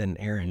 then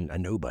Aaron, a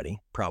nobody,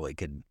 probably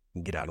could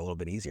get out a little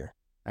bit easier.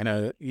 I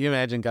know. You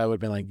imagine God would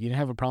have been like, you didn't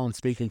have a problem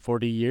speaking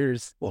 40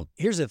 years. Well,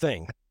 here's the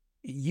thing.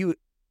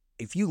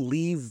 If you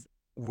leave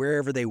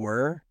wherever they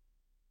were,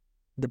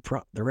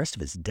 the rest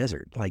of it's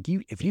desert. Like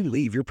if you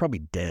leave, you're probably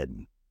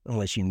dead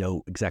unless you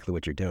know exactly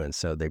what you're doing.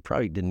 So they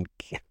probably didn't.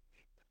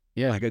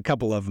 Yeah, like a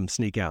couple of them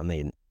sneak out and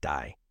they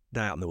die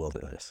out in the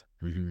wilderness.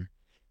 Mm-hmm.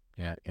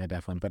 Yeah,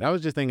 definitely. But I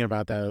was just thinking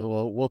about that.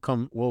 Well, we'll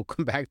come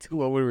back to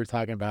what we were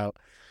talking about.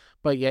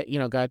 But yeah, you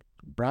know, God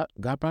brought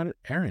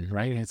Aaron,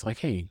 right? And it's like,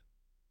 hey,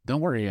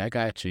 don't worry, I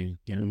got you.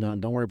 You know,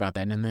 don't worry about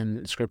that. And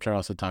then Scripture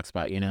also talks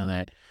about, you know,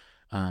 that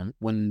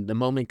when the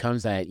moment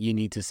comes that you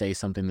need to say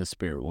something, the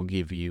Spirit will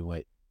give you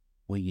what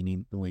you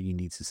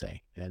need to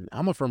say. And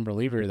I'm a firm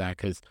believer of that,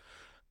 because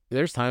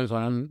there's times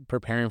when I'm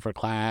preparing for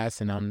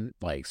class and I'm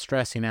like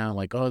stressing out,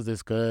 like, oh, is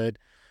this good?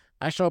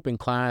 I show up in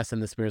class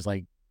and the Spirit's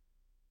like,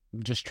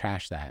 just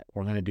trash that.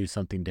 We're going to do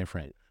something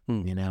different,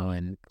 you know,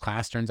 and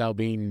class turns out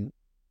being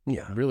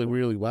really,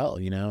 really well,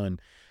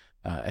 and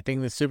I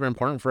think it's super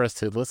important for us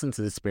to listen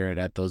to the Spirit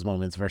at those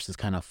moments versus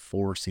kind of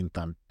forcing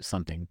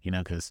something,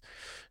 because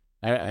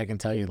I can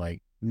tell you,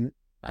 like,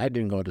 I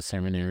didn't go to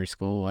seminary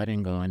school. I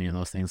didn't go any of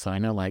those things. So I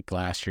know, like,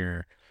 last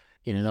year,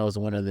 that was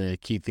one of the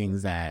key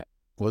things that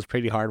was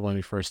pretty hard when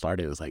we first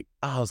started. It was like,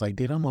 I was like,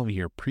 dude, I'm over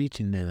here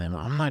preaching to them.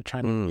 I'm not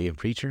trying to be a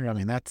preacher. I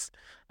mean, that's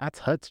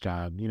Hut's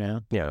job,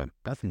 Yeah.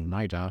 That's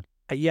my job.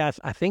 Yeah,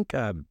 I think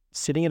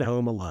sitting at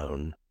home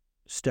alone,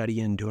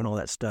 studying, doing all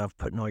that stuff,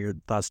 putting all your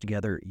thoughts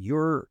together,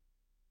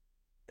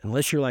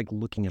 unless you're like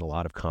looking at a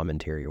lot of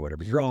commentary or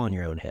whatever, you're all in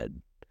your own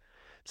head.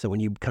 So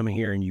when you come in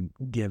here and you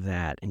give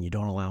that and you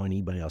don't allow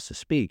anybody else to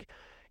speak,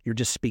 you're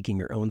just speaking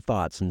your own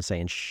thoughts and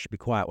saying, shh, be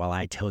quiet while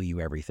I tell you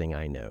everything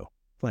I know.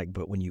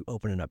 But when you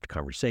open it up to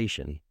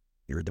conversation,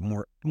 you're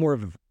the more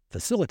of a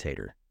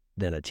facilitator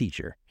than a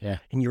teacher. Yeah.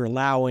 And you're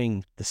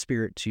allowing the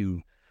Spirit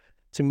to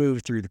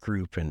move through the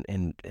group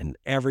and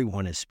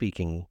everyone is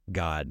speaking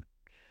God.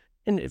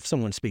 And if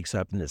someone speaks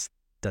up and this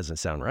doesn't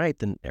sound right,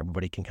 then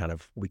everybody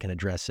we can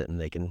address it and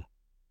they can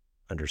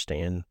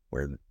understand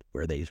where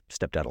they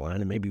stepped out of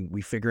line, and maybe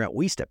we figure out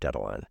we stepped out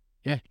of line.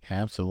 Yeah,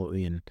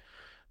 absolutely. And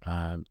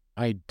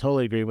I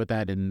totally agree with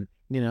that. And,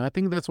 I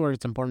think that's where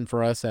it's important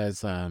for us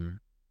as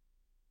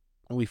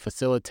we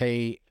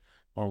facilitate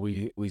or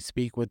we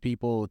speak with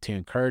people to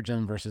encourage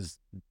them versus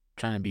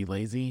trying to be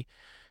lazy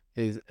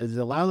is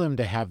allow them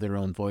to have their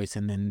own voice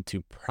and then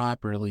to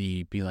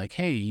properly be like,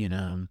 hey,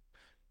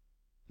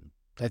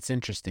 that's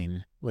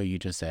interesting what you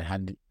just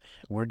said.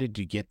 Where did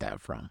you get that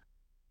from?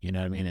 You know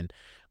what I mean? And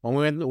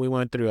when we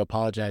went through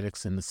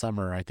apologetics in the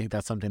summer, I think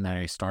that's something that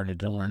I started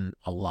to learn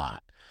a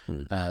lot.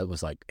 It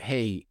was like,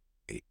 hey,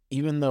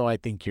 even though I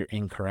think you're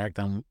incorrect,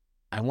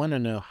 I want to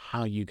know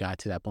how you got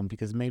to that point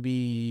because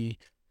maybe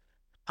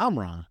I'm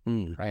wrong,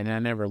 right? And I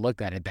never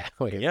looked at it that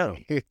way. Yeah,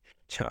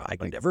 I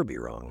can never be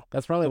wrong.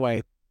 That's probably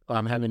why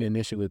I'm having an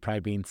issue with probably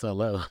being so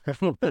low.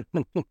 I'm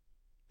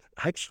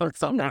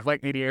not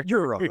like here.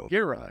 You're wrong.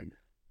 You're wrong.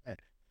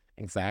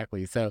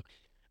 Exactly. So,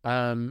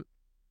 and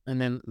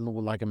then,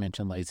 like I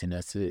mentioned,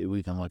 laziness,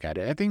 we can look at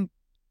it. I think,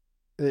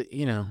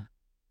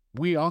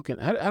 we all can.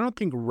 I don't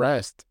think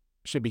rest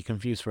should be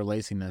confused for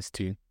laziness,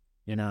 too.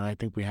 I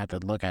think we have to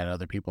look at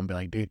other people and be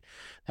like, dude,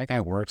 that guy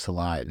works a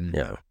lot. And,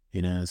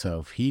 so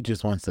if he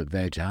just wants to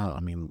veg out, I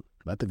mean,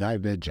 let the guy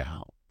veg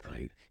out.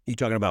 Like, you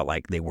talking about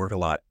like they work a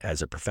lot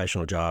as a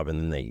professional job and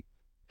then they.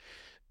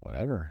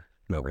 Whatever.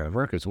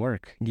 Work is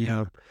work.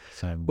 Yeah.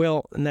 So,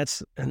 well, and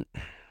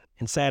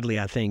sadly,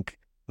 I think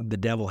the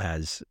devil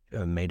has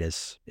made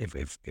us, if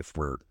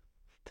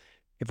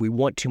we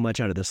want too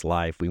much out of this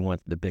life, we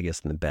want the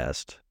biggest and the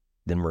best,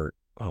 then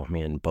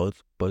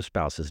both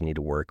spouses need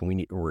to work,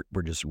 and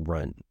we're just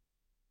run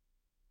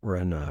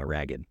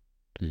ragged,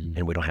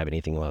 and we don't have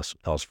anything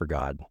else for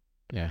God.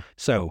 Yeah.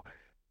 So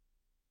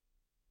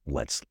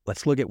let's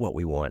look at what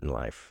we want in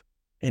life,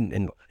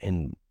 and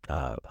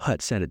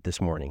Hut said it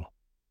this morning.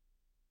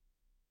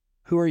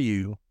 Who are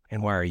you,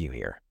 and why are you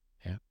here?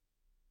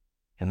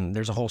 And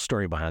there's a whole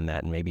story behind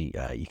that, and maybe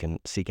you can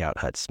seek out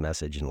Hut's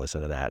message and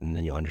listen to that, and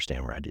then you'll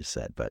understand what I just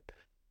said. But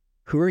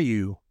who are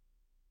you,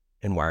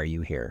 and why are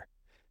you here?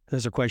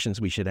 Those are questions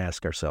we should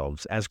ask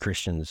ourselves as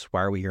Christians.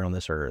 Why are we here on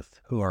this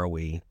earth? Who are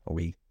we? Are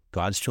we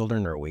God's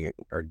children, or are we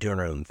doing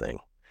our own thing?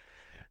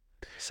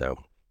 So,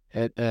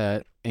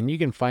 and you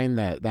can find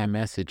that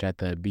message at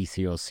the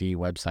BCOC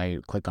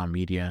website. Click on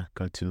media,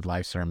 go to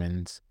live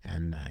sermons,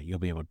 and you'll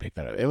be able to pick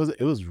that up. It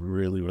was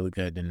really, really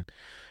good, and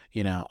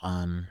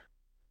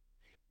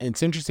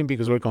it's interesting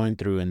because we're going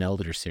through an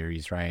elder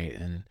series, right?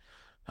 And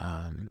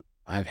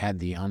I've had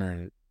the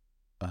honor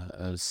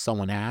of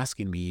someone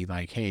asking me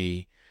like,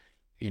 hey,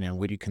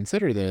 would you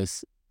consider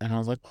this? And I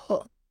was like,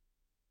 oh,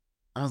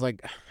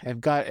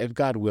 if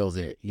God wills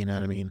it, you know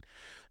what I mean?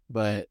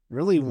 But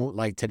really,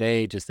 like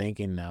today, just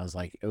thinking, I was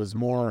like, it was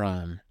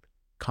more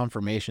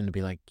confirmation to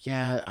be like,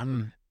 yeah,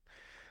 I'm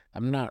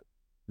not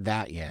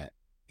that yet.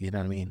 You know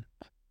what I mean?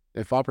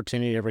 If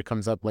opportunity ever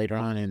comes up later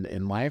on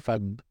in life,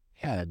 I'd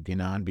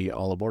be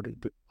all aboard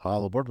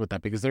with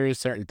that, because there is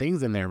certain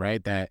things in there,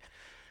 right, that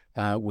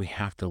we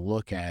have to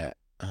look at.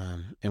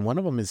 And one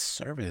of them is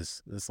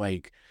service. It's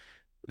like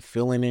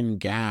filling in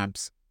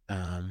gaps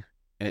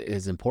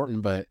is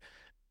important, but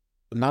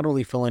not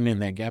only filling in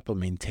that gap, but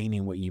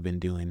maintaining what you've been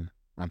doing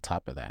on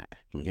top of that.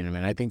 You know what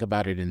I mean? I think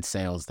about it in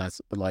sales.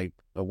 That's like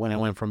when I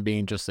went from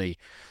being just a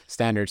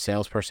standard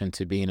salesperson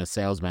to being a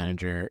sales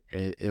manager,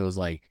 it was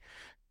like,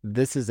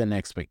 this is an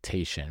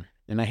expectation.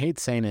 And I hate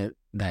saying it,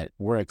 that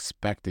we're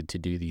expected to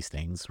do these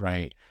things,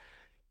 right?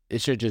 It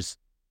should just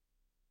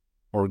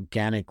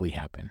organically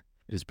happen,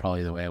 is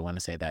probably the way I want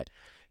to say that.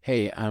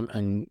 Hey,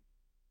 I'm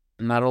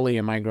not only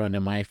am I growing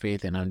in my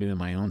faith and I'm doing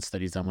my own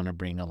studies, I want to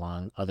bring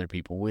along other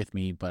people with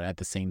me, but at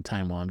the same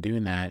time, while I'm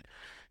doing that,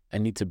 I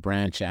need to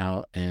branch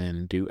out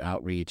and do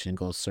outreach and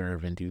go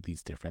serve and do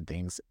these different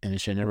things. And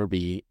it should never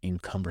be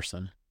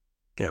cumbersome.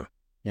 Yeah.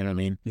 You know what I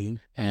mean?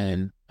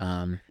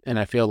 Mm-hmm. And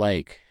I feel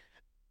like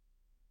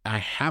I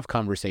have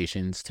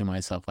conversations to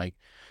myself like,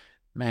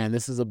 man,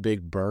 this is a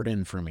big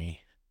burden for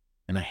me.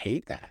 And I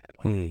hate that.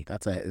 Like,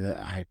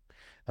 I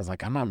was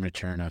like, I'm not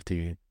mature enough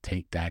to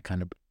take that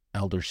kind of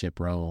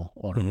eldership role.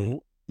 Or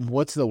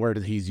what's the word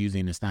that he's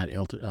using? It's not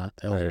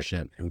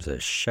eldership. It was a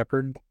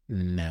shepherd.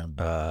 No.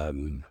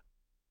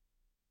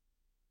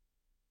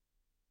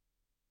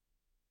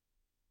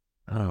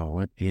 Oh,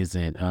 what is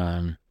it?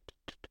 Or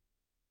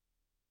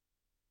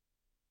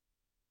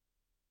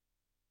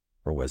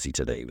was he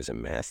today? He was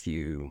in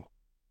Matthew.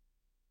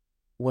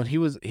 What he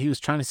was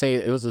trying to say,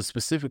 it was a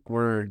specific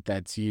word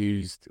that's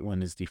used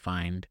when it's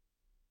defined.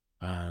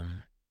 That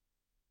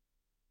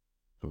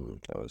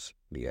was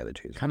the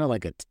attitude. Kind of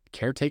like a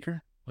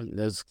caretaker.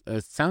 It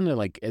sounded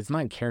like it's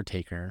not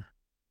caretaker,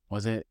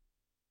 was it?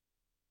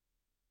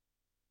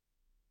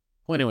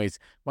 Well, anyways,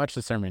 watch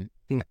the sermon.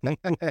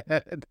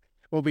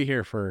 We'll be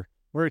here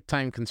we're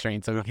time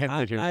constrained, so we can't.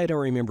 I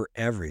don't remember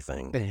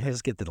everything.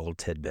 Just get the little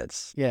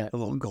tidbits. Yeah, the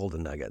little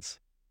golden nuggets.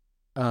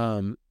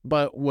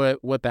 But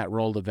what that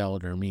role of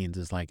elder means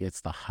is like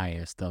it's the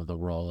highest of the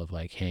role of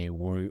like, hey,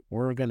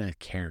 we're gonna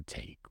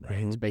caretake,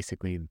 right? It's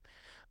basically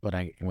what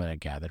I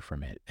gathered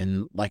from it.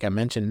 And like I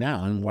mentioned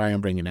now, and why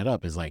I'm bringing it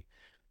up is like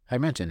I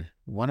mentioned,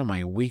 one of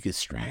my weakest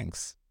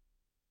strengths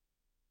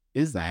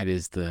is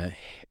I'm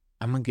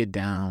gonna get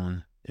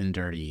down and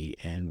dirty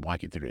and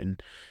walk you through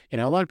it.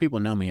 And a lot of people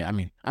know me. I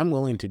mean, I'm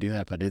willing to do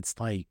that, but it's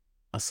like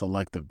a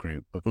selective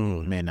group of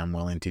men I'm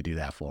willing to do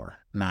that for,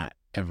 not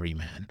every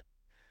man.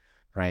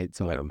 Right.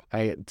 So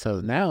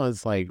so now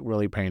it's like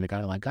really praying to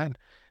God, like, God,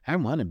 I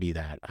want to be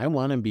that. I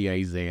want to be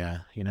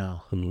Isaiah,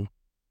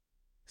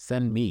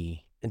 send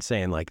me. And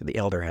saying like the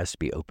elder has to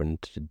be open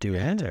to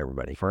doing it to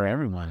everybody. For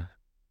everyone.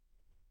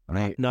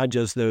 Right. Not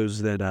just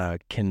those that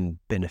can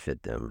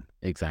benefit them.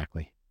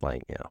 Exactly.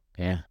 Like,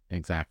 Yeah,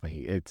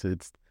 exactly.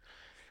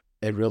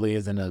 It really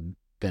isn't a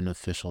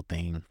beneficial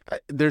thing.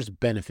 There's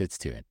benefits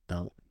to it.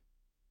 Don't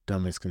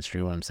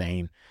misconstrue what I'm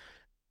saying.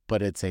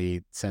 But it's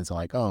a sense of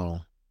like,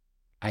 oh,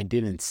 I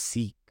didn't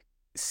seek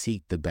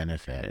the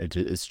benefit.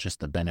 It's just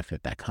the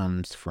benefit that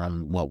comes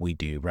from what we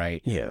do,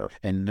 right? Yeah.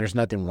 And there's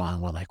nothing wrong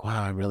with like,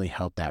 wow, I really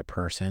helped that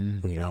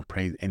person,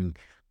 praise.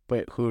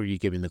 But who are you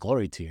giving the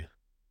glory to?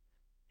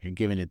 You're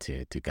giving it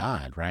to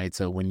God, right?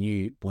 So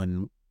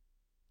when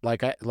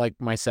like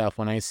myself,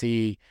 when I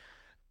see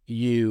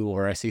you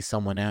or I see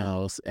someone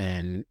else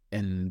and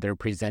they're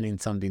presenting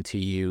something to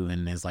you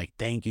and it's like,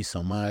 thank you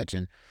so much,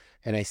 and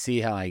I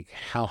see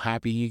how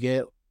happy you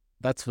get,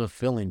 that's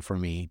fulfilling for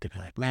me to be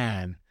like,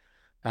 man,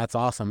 that's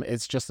awesome.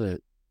 It's just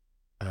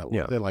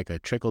like a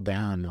trickle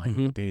down,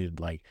 like, dude,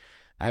 like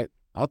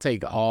I'll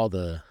take all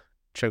the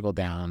trickle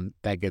down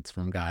that gets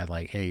from God.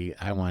 Like, hey,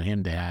 I want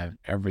him to have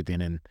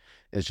everything, and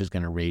it's just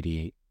going to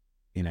radiate,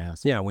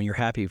 Yeah. When you're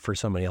happy for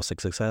somebody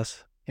else's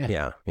success.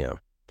 Yeah.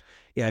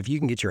 If you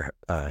can get your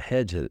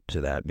head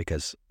to that,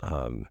 because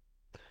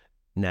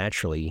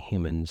naturally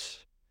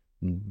humans,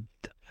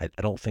 I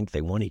don't think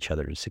they want each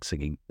other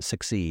to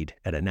succeed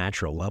at a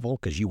natural level,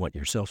 because you want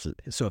yourself to.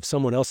 So if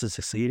someone else is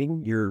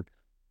succeeding, you're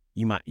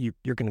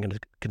going to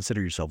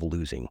consider yourself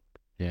losing.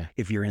 Yeah.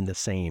 If you're in the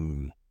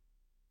same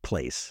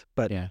place,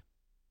 but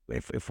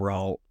if we're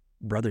all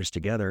brothers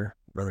together,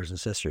 brothers and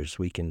sisters,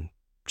 we can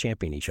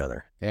champion each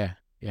other. Yeah.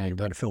 You're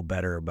going to feel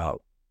better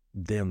about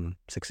them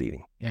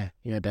succeeding. Yeah,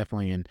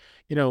 definitely. And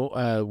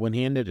when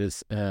he ended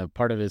his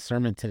part of his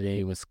sermon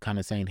today was kind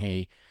of saying,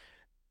 hey,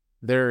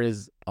 there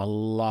is a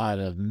lot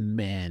of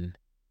men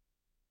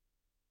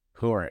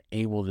who are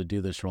able to do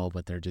this role,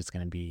 but they're just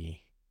going to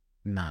be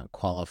not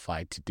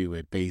qualified to do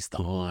it based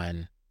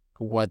on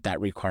what that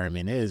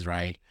requirement is,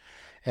 right?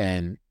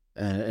 And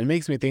it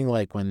makes me think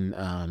like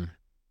when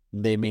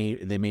they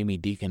made me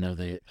deacon of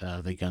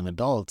the young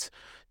adults.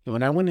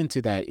 When I went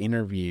into that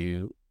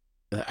interview,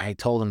 I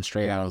told them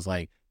straight out, I was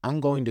like, I'm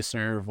going to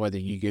serve whether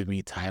you give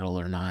me title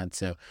or not.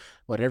 So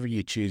whatever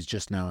you choose,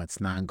 just know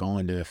it's not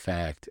going to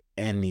affect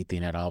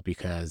anything at all,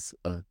 because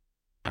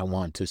I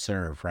want to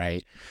serve,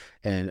 right?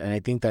 And I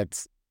think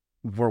that's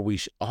where we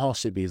all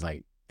should be, is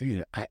like,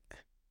 dude,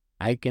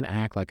 I can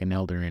act like an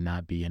elder and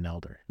not be an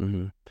elder.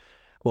 Mm-hmm.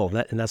 Well,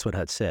 that's what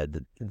Hud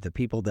said. The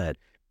people that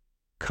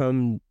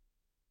come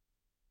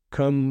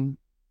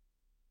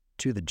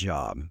to the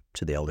job,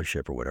 to the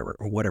eldership or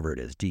whatever it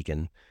is,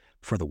 deacon,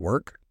 for the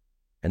work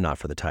and not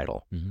for the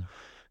title. Mm-hmm.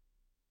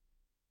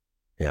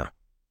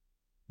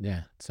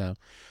 Yeah. So,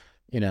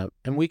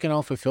 and we can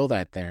all fulfill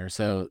that there.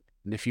 So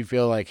if you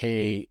feel like,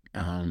 hey,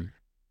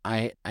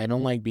 I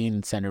don't like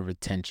being center of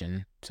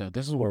attention. So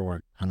this is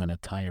where I'm going to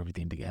tie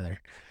everything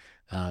together.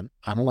 I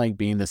don't like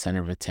being the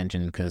center of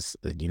attention because,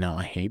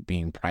 I hate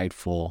being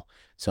prideful.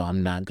 So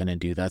I'm not going to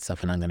do that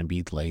stuff, and I'm going to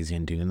be lazy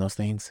in doing those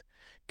things.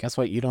 Guess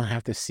what? You don't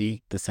have to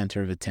seek the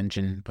center of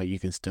attention, but you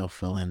can still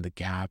fill in the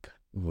gap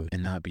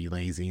and not be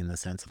lazy, in the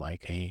sense of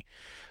like, hey,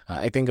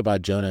 I think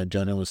about Jonah.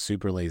 Jonah was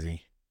super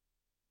lazy.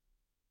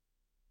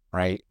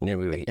 Right?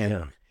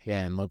 Yeah.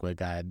 And look what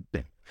God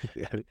did.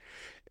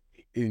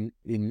 And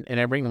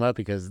I bring them up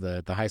because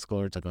the high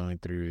schoolers are going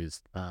through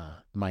his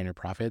minor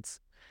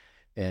prophets.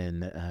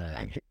 And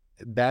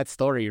that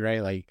story,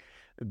 right? Like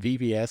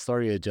VBS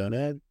story of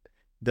Jonah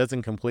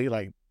doesn't complete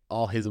like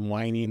all his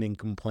whining and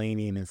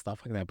complaining and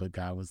stuff like that. But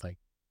God was like,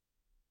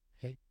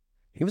 hey,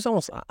 He was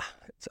almost,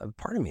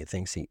 part of me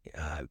thinks he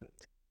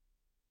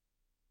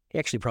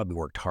actually probably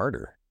worked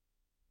harder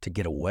to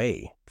get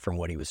away from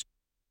what he was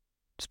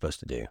supposed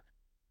to do.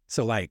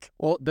 So like,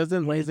 well,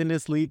 doesn't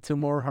laziness lead to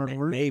more hard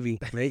work? maybe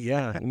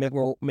yeah,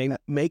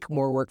 make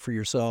more work for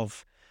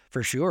yourself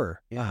for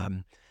sure. Yeah.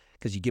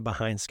 Because you get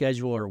behind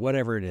schedule or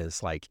whatever it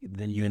is, like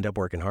then you end up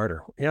working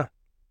harder. Yeah.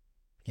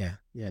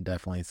 Yeah,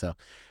 definitely. So,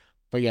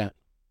 but yeah,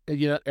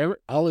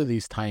 all of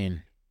these tie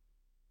in,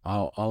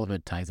 all of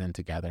it ties in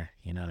together.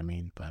 You know what I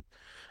mean? But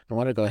I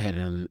want to go ahead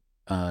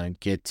and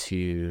get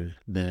to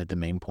the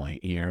main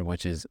point here,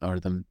 which is, or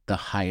the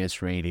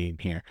highest rating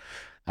here.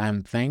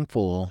 I'm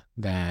thankful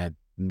that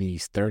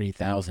these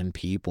 30,000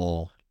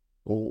 people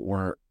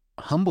were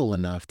humble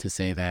enough to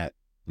say that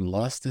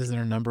lust is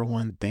their number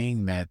one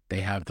thing that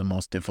they have the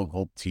most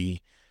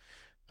difficulty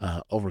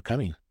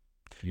overcoming.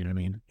 You know what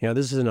I mean? Yeah,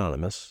 this is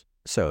anonymous.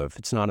 So if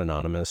it's not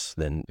anonymous,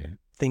 then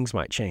things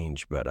might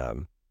change. But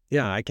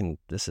yeah, I can.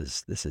 This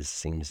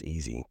seems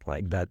easy.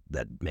 Like that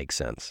makes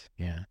sense.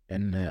 Yeah,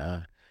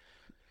 and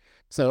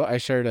so I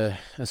shared a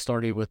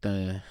story with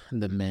the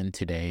men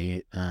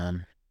today. I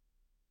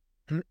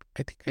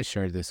think I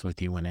shared this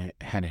with you when it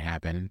had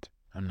happened.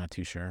 I'm not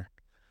too sure.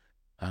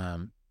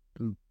 Um,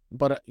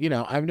 but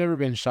I've never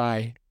been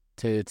shy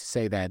to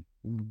say that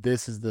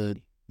this is the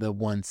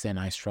one sin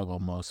I struggle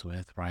most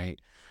with, right?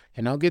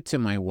 And I'll get to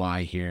my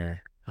why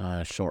here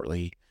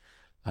shortly,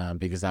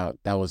 because that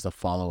was the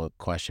follow-up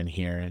question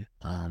here.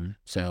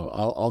 So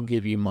I'll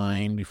give you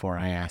mine before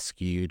I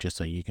ask you, just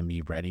so you can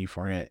be ready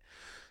for it.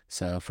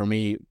 So for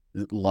me,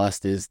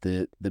 lust is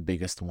the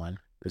biggest one.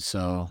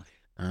 So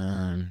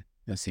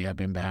let's see, I've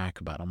been back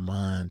about a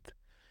month.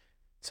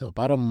 So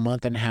about a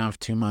month and a half,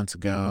 2 months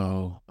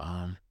ago,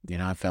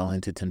 I fell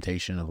into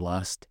temptation of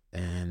lust,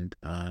 and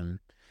man,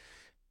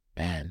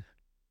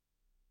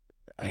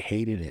 I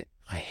hated it.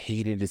 I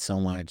hated it so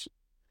much.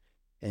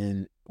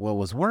 And what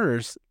was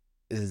worse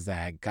is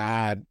that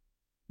God,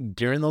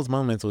 during those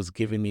moments, was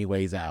giving me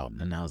ways out,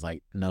 and I was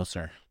like, "No,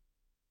 sir,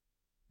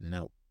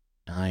 no,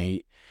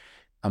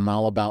 I'm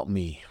all about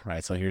me,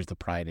 right?" So here's the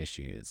pride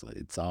issue: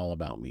 it's all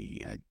about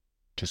me. I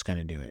just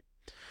gonna do it,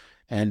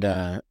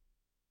 and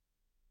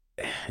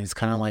it's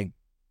kind of like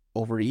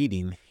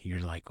overeating.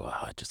 You're like, wow,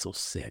 I'm just so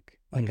sick.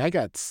 Like I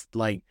got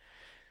like,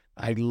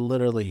 I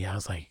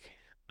was like,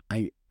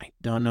 I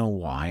don't know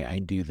why I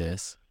do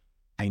this.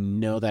 I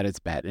know that it's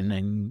bad, and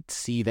I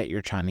see that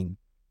you're trying to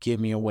give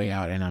me a way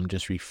out, and I'm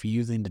just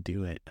refusing to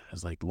do it. I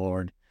was like,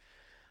 Lord,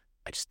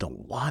 I just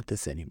don't want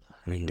this anymore.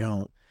 I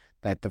don't.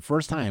 That the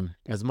first time,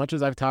 as much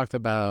as I've talked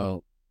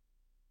about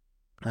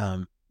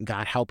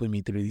God helping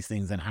me through these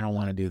things, and I don't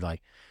want to do,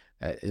 like,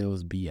 it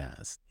was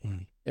BS.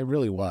 It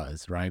really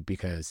was, right?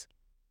 Because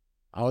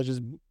I was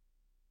just,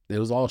 it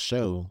was all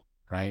show,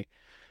 right?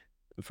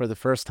 For the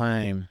first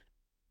time,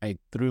 I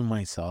threw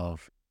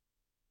myself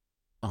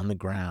on the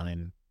ground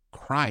and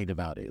cried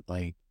about it.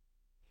 Like,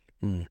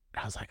 I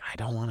was like, I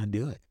don't want to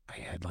do it.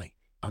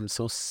 I'm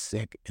so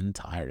sick and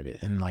tired of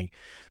it. And like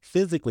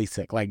physically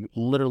sick, like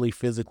literally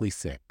physically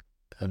sick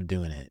of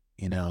doing it,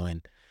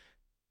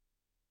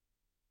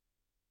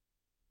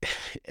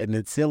 and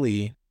it's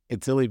silly.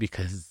 It's silly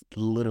because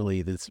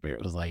literally the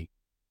Spirit was like,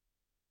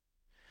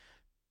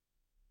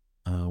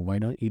 why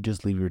don't you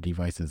just leave your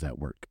devices at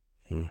work?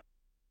 I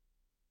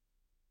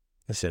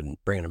said,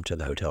 bringing them to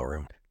the hotel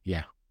room.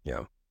 Yeah.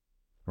 Yeah.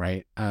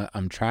 Right.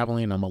 I'm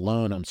traveling. I'm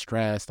alone. I'm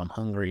stressed. I'm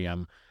hungry.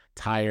 I'm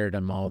tired.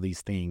 I'm all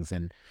these things.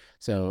 And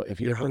so if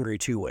You're hungry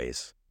two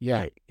ways. yeah.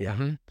 Right. Yeah.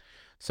 Mm-hmm.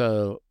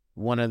 So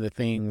one of the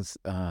things,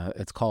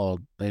 it's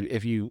called,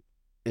 if you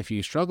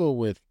struggle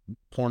with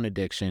porn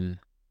addiction,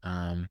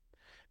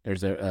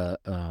 there's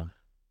a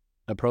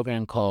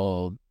program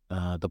called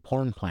the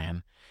Porn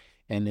Plan.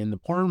 And in the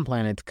Porn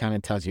Plan, it kind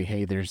of tells you,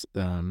 hey, there's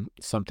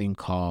something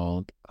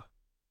called,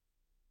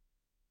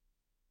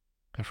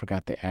 I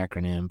forgot the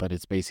acronym, but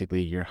it's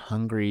basically you're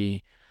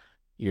hungry,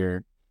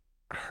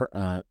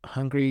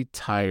 hungry,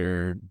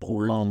 tired,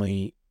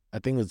 lonely. I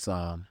think it's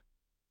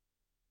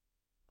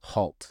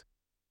HALT.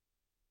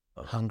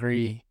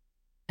 Hungry,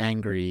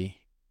 angry,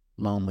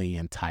 lonely,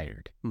 and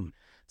tired.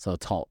 So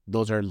it's HALT.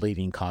 Those are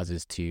leading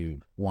causes to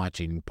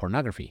watching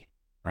pornography,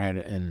 right?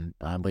 And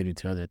leading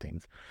to other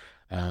things.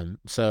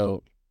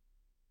 So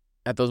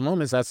at those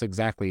moments, that's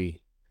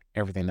exactly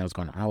everything that was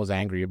going on. I was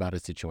angry about a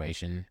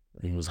situation.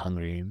 I was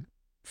hungry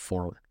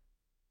for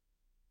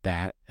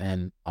that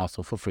and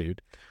also for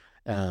food.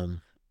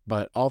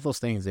 But all those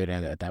things did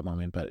at that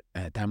moment. But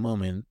at that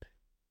moment,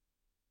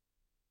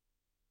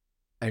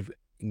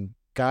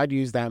 God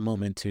used that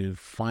moment to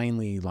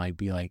finally like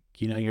be like,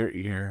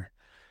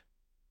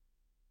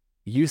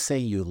 you say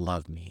you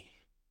love me,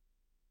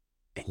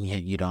 and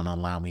yet you don't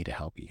allow me to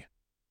help you.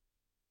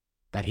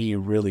 That He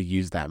really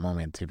used that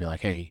moment to be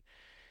like, hey,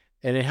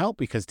 and it helped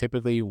because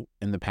typically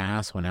in the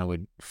past when I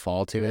would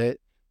fall to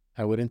it,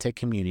 I wouldn't take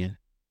communion.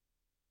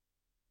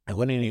 I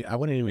wouldn't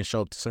even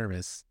show up to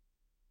service.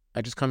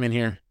 I just come in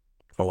here.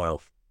 Oh,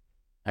 wow.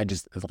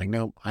 it's like,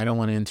 nope, I don't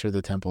want to enter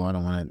the temple. I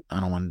don't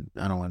want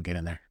to get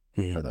in there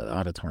for the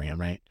auditorium,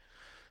 right?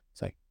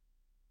 It's like,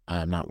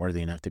 I'm not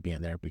worthy enough to be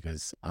in there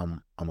because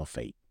I'm a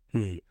fake.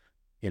 You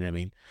know what I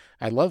mean?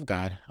 I love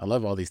God. I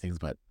love all these things,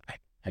 but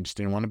I just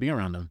didn't want to be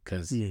around him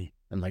because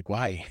I'm like,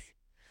 why?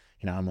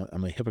 I'm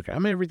a hypocrite.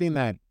 I'm everything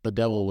that the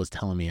devil was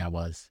telling me I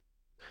was.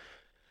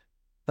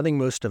 I think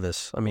most of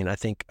us, I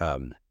think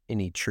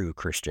any true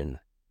Christian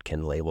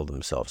can label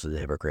themselves as a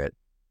hypocrite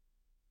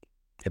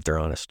if they're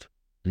honest,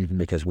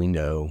 because we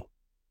know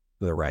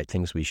the right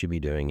things we should be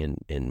doing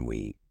and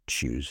we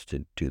choose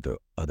to do the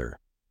other.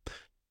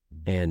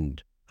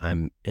 And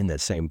I'm in that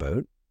same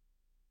boat.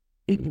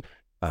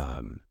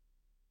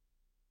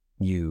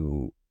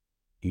 You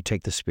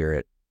take the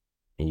Spirit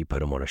and you put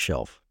them on a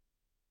shelf.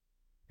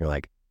 You're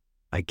like,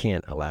 I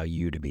can't allow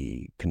you to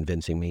be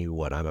convincing me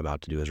what I'm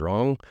about to do is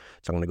wrong.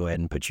 So I'm going to go ahead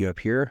and put you up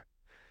here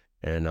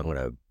and I'm going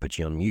to put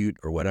you on mute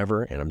or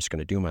whatever. And I'm just going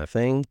to do my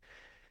thing.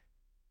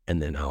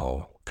 And then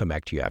I'll come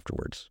back to you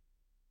afterwards.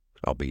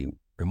 I'll be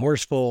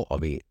remorseful. I'll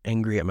be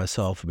angry at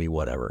myself. I'll be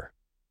whatever.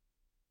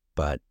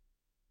 But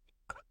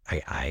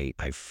I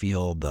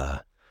feel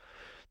the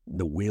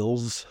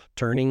wheels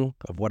turning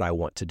of what I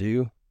want to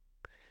do.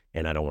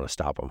 And I don't want to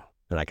stop them.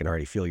 And I can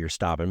already feel you're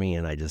stopping me.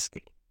 And I just,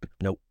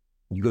 nope.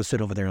 You go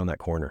sit over there on that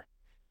corner,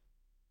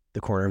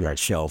 the corner of that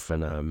shelf,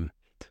 and I'm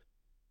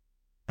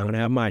gonna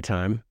have my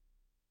time,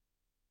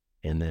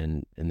 and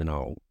then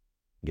I'll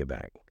get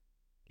back.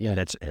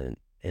 Yeah, and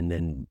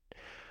then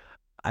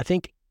I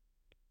think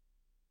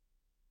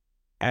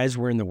as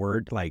we're in the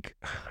Word, like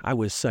I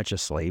was such a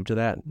slave to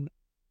that.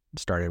 It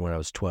started when I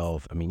was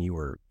 12. I mean, you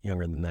were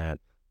younger than that,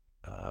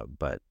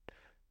 but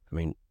I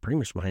mean, pretty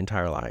much my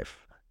entire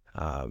life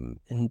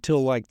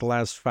until like the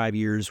last 5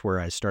 years,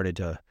 where I started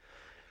to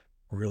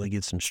really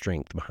get some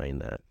strength behind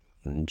that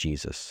in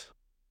Jesus.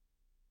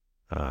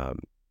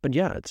 But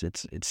yeah,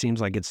 it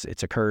seems like it's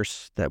a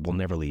curse that will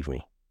never leave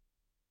me.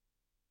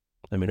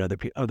 I mean,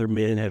 other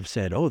men have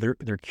said, oh, they're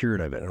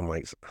cured of it. And I'm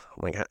like,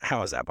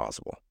 how is that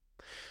possible?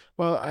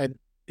 Well,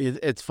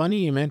 it's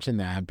funny you mentioned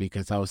that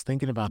because I was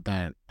thinking about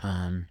that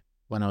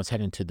when I was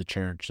heading to the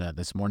church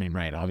this morning,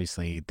 right?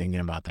 Obviously thinking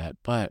about that,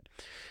 but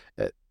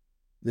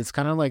it's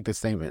kind of like the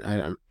statement.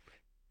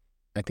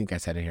 I think I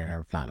said it here.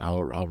 Or if not,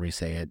 I'll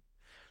re-say it.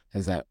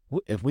 Is that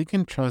if we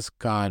can trust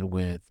God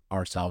with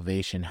our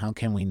salvation, how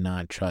can we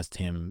not trust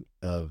him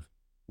of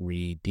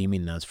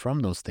redeeming us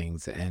from those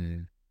things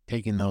and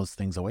taking those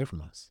things away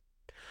from us,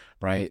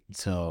 right?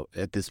 So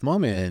at this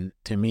moment,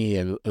 to me,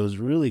 it was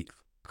really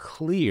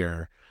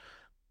clear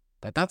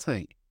that that's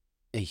a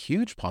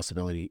huge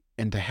possibility.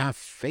 And to have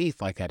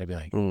faith like that, to be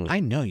like, I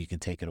know you can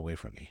take it away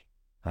from me,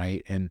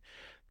 right? And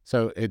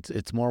so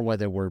it's more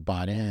whether we're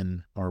bought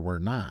in or we're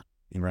not,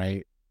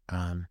 right?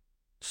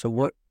 So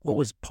what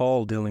was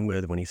Paul dealing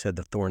with when he said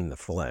the thorn in the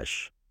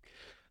flesh?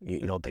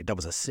 You don't think that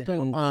was a sin?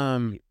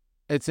 So,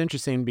 it's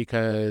interesting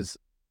because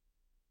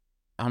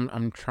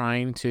I'm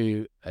trying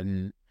to,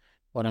 and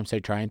when I'm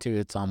saying trying to,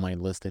 it's on my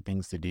list of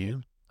things to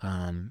do.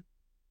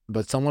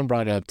 But someone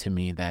brought up to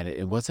me that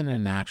it wasn't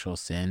an actual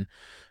sin,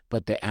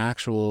 but the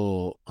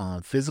actual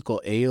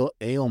physical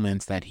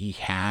ailments that he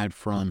had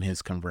from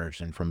his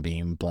conversion, from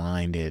being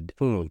blinded,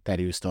 that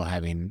he was still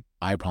having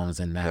eye problems,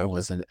 and that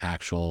was an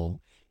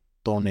actual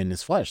thorn in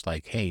his flesh.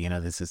 Like, hey,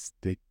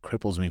 it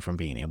cripples me from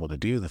being able to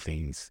do the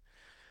things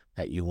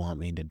that you want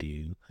me to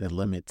do. It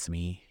limits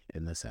me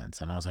in the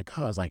sense. And I was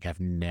like, I've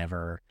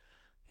never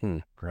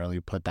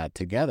really put that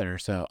together.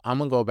 So I'm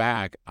gonna go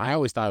back. I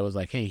always thought it was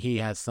like, hey, he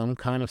has some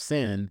kind of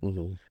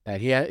sin that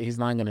he's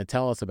not gonna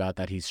tell us about,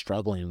 that he's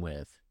struggling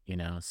with,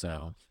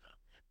 So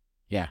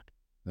yeah,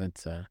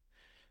 that's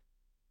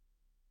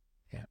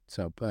yeah.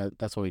 So, but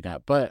that's what we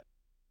got. But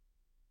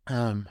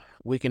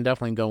we can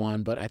definitely go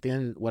on. But at the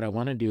end, what I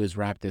want to do is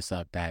wrap this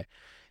up, that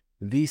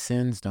these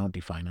sins don't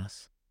define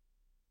us.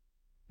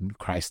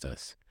 Christ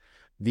does.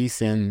 These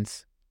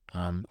sins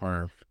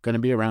are going to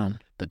be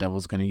around. The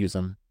devil's going to use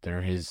them.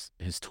 They're his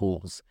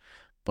tools.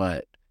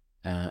 But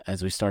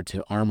as we start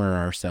to armor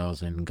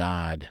ourselves in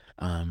God,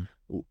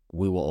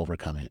 we will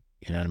overcome it.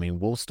 You know what I mean?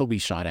 We'll still be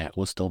shot at.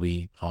 We'll still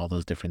be all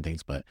those different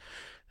things. But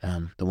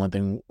the one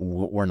thing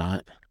we're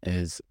not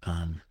is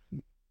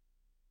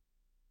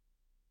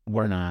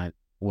we're not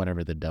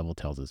whatever the devil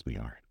tells us we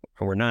are.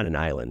 We're not an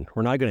island.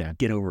 We're not going to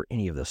get over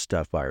any of this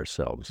stuff by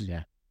ourselves.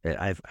 Yeah.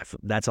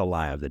 That's a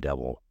lie of the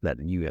devil, that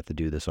you have to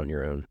do this on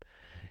your own.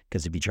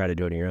 Because if you try to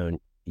do it on your own,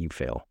 you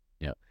fail.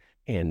 Yeah.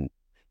 And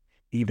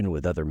even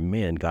with other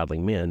men, godly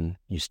men,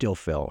 you still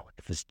fail.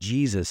 If it's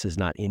Jesus is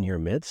not in your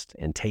midst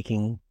and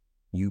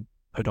you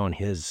put on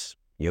his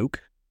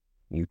yoke,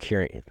 you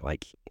carry it,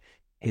 like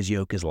his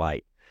yoke is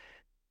light.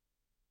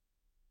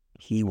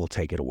 He will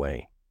take it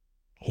away.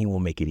 He will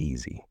make it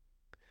easy.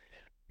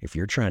 If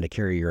you're trying to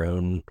carry your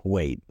own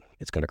weight,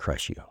 it's going to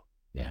crush you.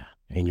 Yeah.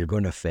 And you're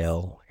going to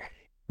fail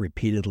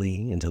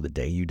repeatedly until the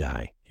day you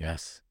die.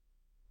 Yes.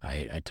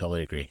 I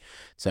totally agree.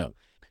 So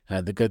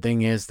the good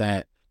thing is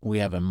that we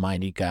have a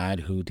mighty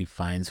God who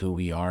defines who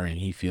we are, and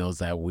he feels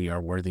that we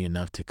are worthy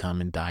enough to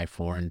come and die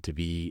for and to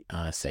be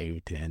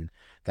saved. And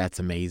that's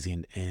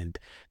amazing. And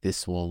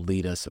this will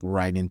lead us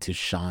right into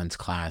Sean's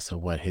class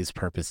of what his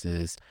purpose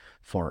is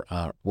for,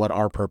 what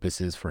our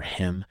purpose is for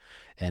him.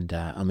 And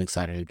I'm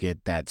excited to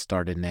get that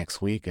started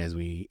next week as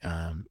we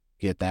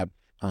get that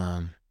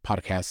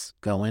podcast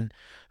going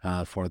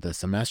for the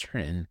semester.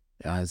 And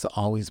as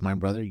always, my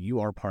brother,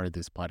 you are part of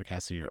this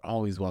podcast, so you're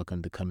always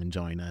welcome to come and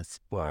join us.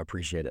 Well, I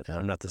appreciate it.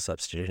 I'm not the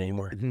substitute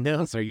anymore.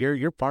 No, sir,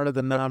 you're part of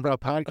the NaHBro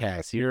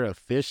podcast. You're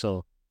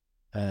official.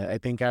 I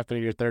think after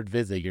your third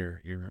visit,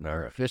 you're an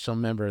official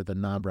member of the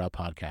NaHBro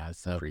podcast.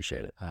 So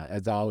appreciate it.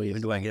 As always.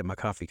 When do I get my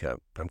coffee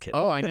cup? I'm kidding.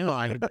 Oh, I know.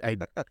 I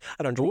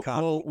don't drink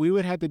coffee. Well, we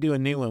would have to do a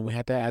new one. We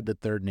had to add the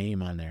third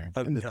name on there.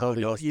 I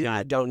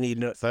don't need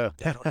no. So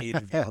I don't need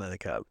another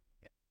cup.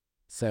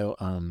 So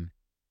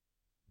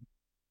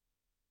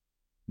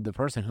the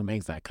person who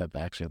makes that cup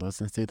actually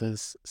listens to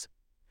this.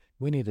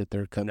 We need a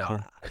third cup.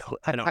 No,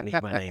 I don't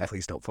need my name.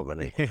 Please don't put my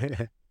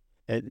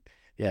name.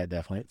 Yeah,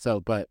 definitely.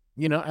 So, but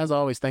as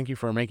always, thank you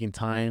for making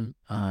time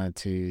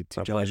to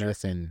join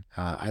us, and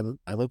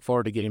I look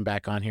forward to getting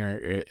back on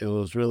here. It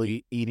was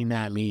really eating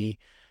at me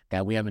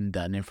that we haven't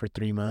done it for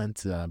 3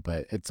 months,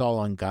 but it's all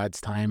on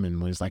God's time,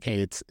 and was like, hey,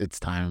 it's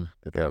time.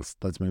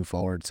 Let's move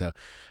forward. So,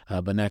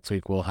 but next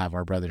week we'll have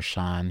our brother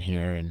Sean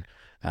here, and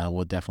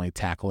we'll definitely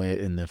tackle it.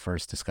 And the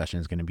first discussion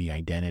is going to be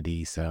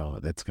identity. So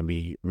that's going to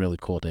be really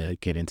cool to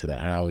get into that.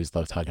 I always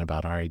love talking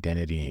about our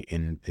identity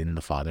in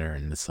the Father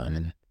and the Son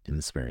and in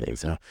the Spirit.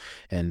 So,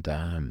 and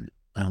I'm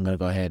going to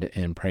go ahead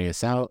and pray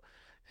us out.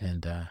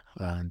 And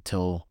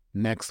until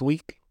next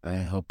week, I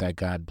hope that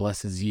God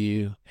blesses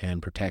you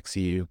and protects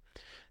you.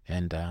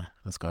 And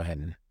let's go ahead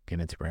and get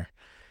into prayer.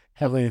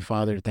 Heavenly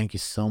Father, thank you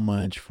so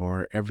much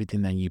for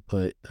everything that you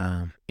put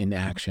in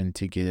action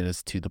to get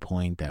us to the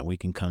point that we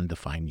can come to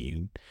find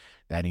you.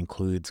 That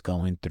includes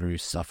going through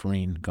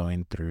suffering,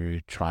 going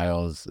through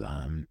trials,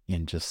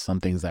 and just some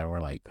things that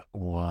were like,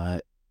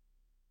 what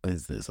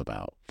is this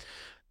about?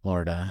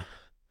 Lord,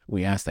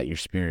 we ask that your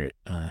Spirit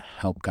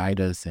help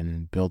guide us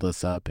and build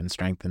us up and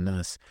strengthen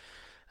us,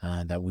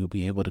 that we'll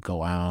be able to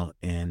go out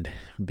and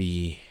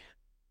be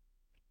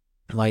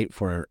light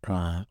for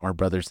our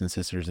brothers and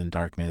sisters in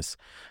darkness,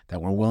 that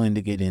we're willing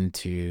to get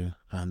into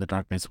the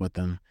darkness with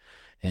them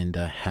and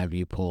have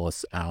you pull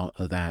us out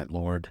of that,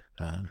 Lord.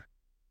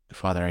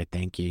 Father, I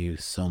thank you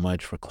so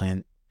much for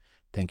Clint.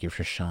 Thank you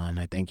for Sean.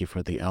 I thank you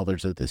for the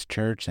elders of this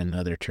church and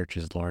other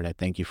churches, Lord. I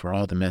thank you for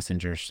all the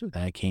messengers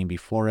that came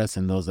before us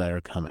and those that are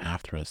come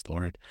after us,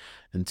 Lord,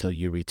 until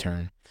you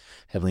return.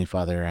 Heavenly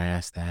Father, I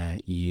ask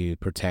that you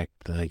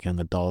protect the young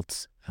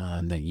adults,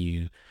 that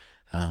you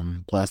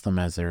bless them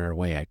as they're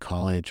away at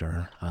college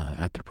or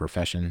at their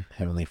profession.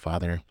 Heavenly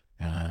Father,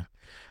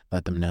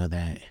 let them know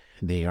that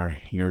they are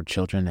your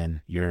children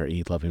and you're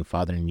a loving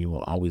Father, and you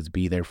will always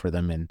be there for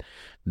them. And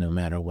no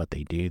matter what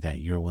they do, that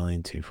you're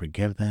willing to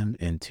forgive them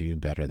and to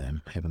better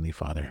them. Heavenly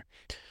Father,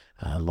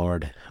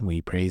 Lord,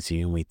 we praise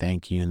you and we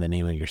thank you in the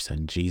name of your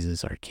Son,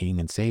 Jesus, our King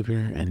and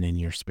Savior, and in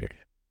your Spirit.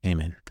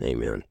 Amen.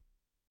 Amen.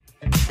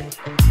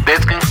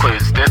 This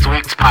concludes this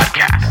week's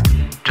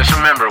podcast. Just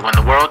remember, when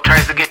the world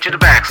tries to get you to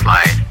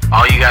backslide,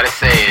 all you gotta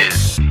say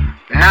is,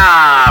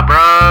 nah,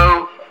 bro.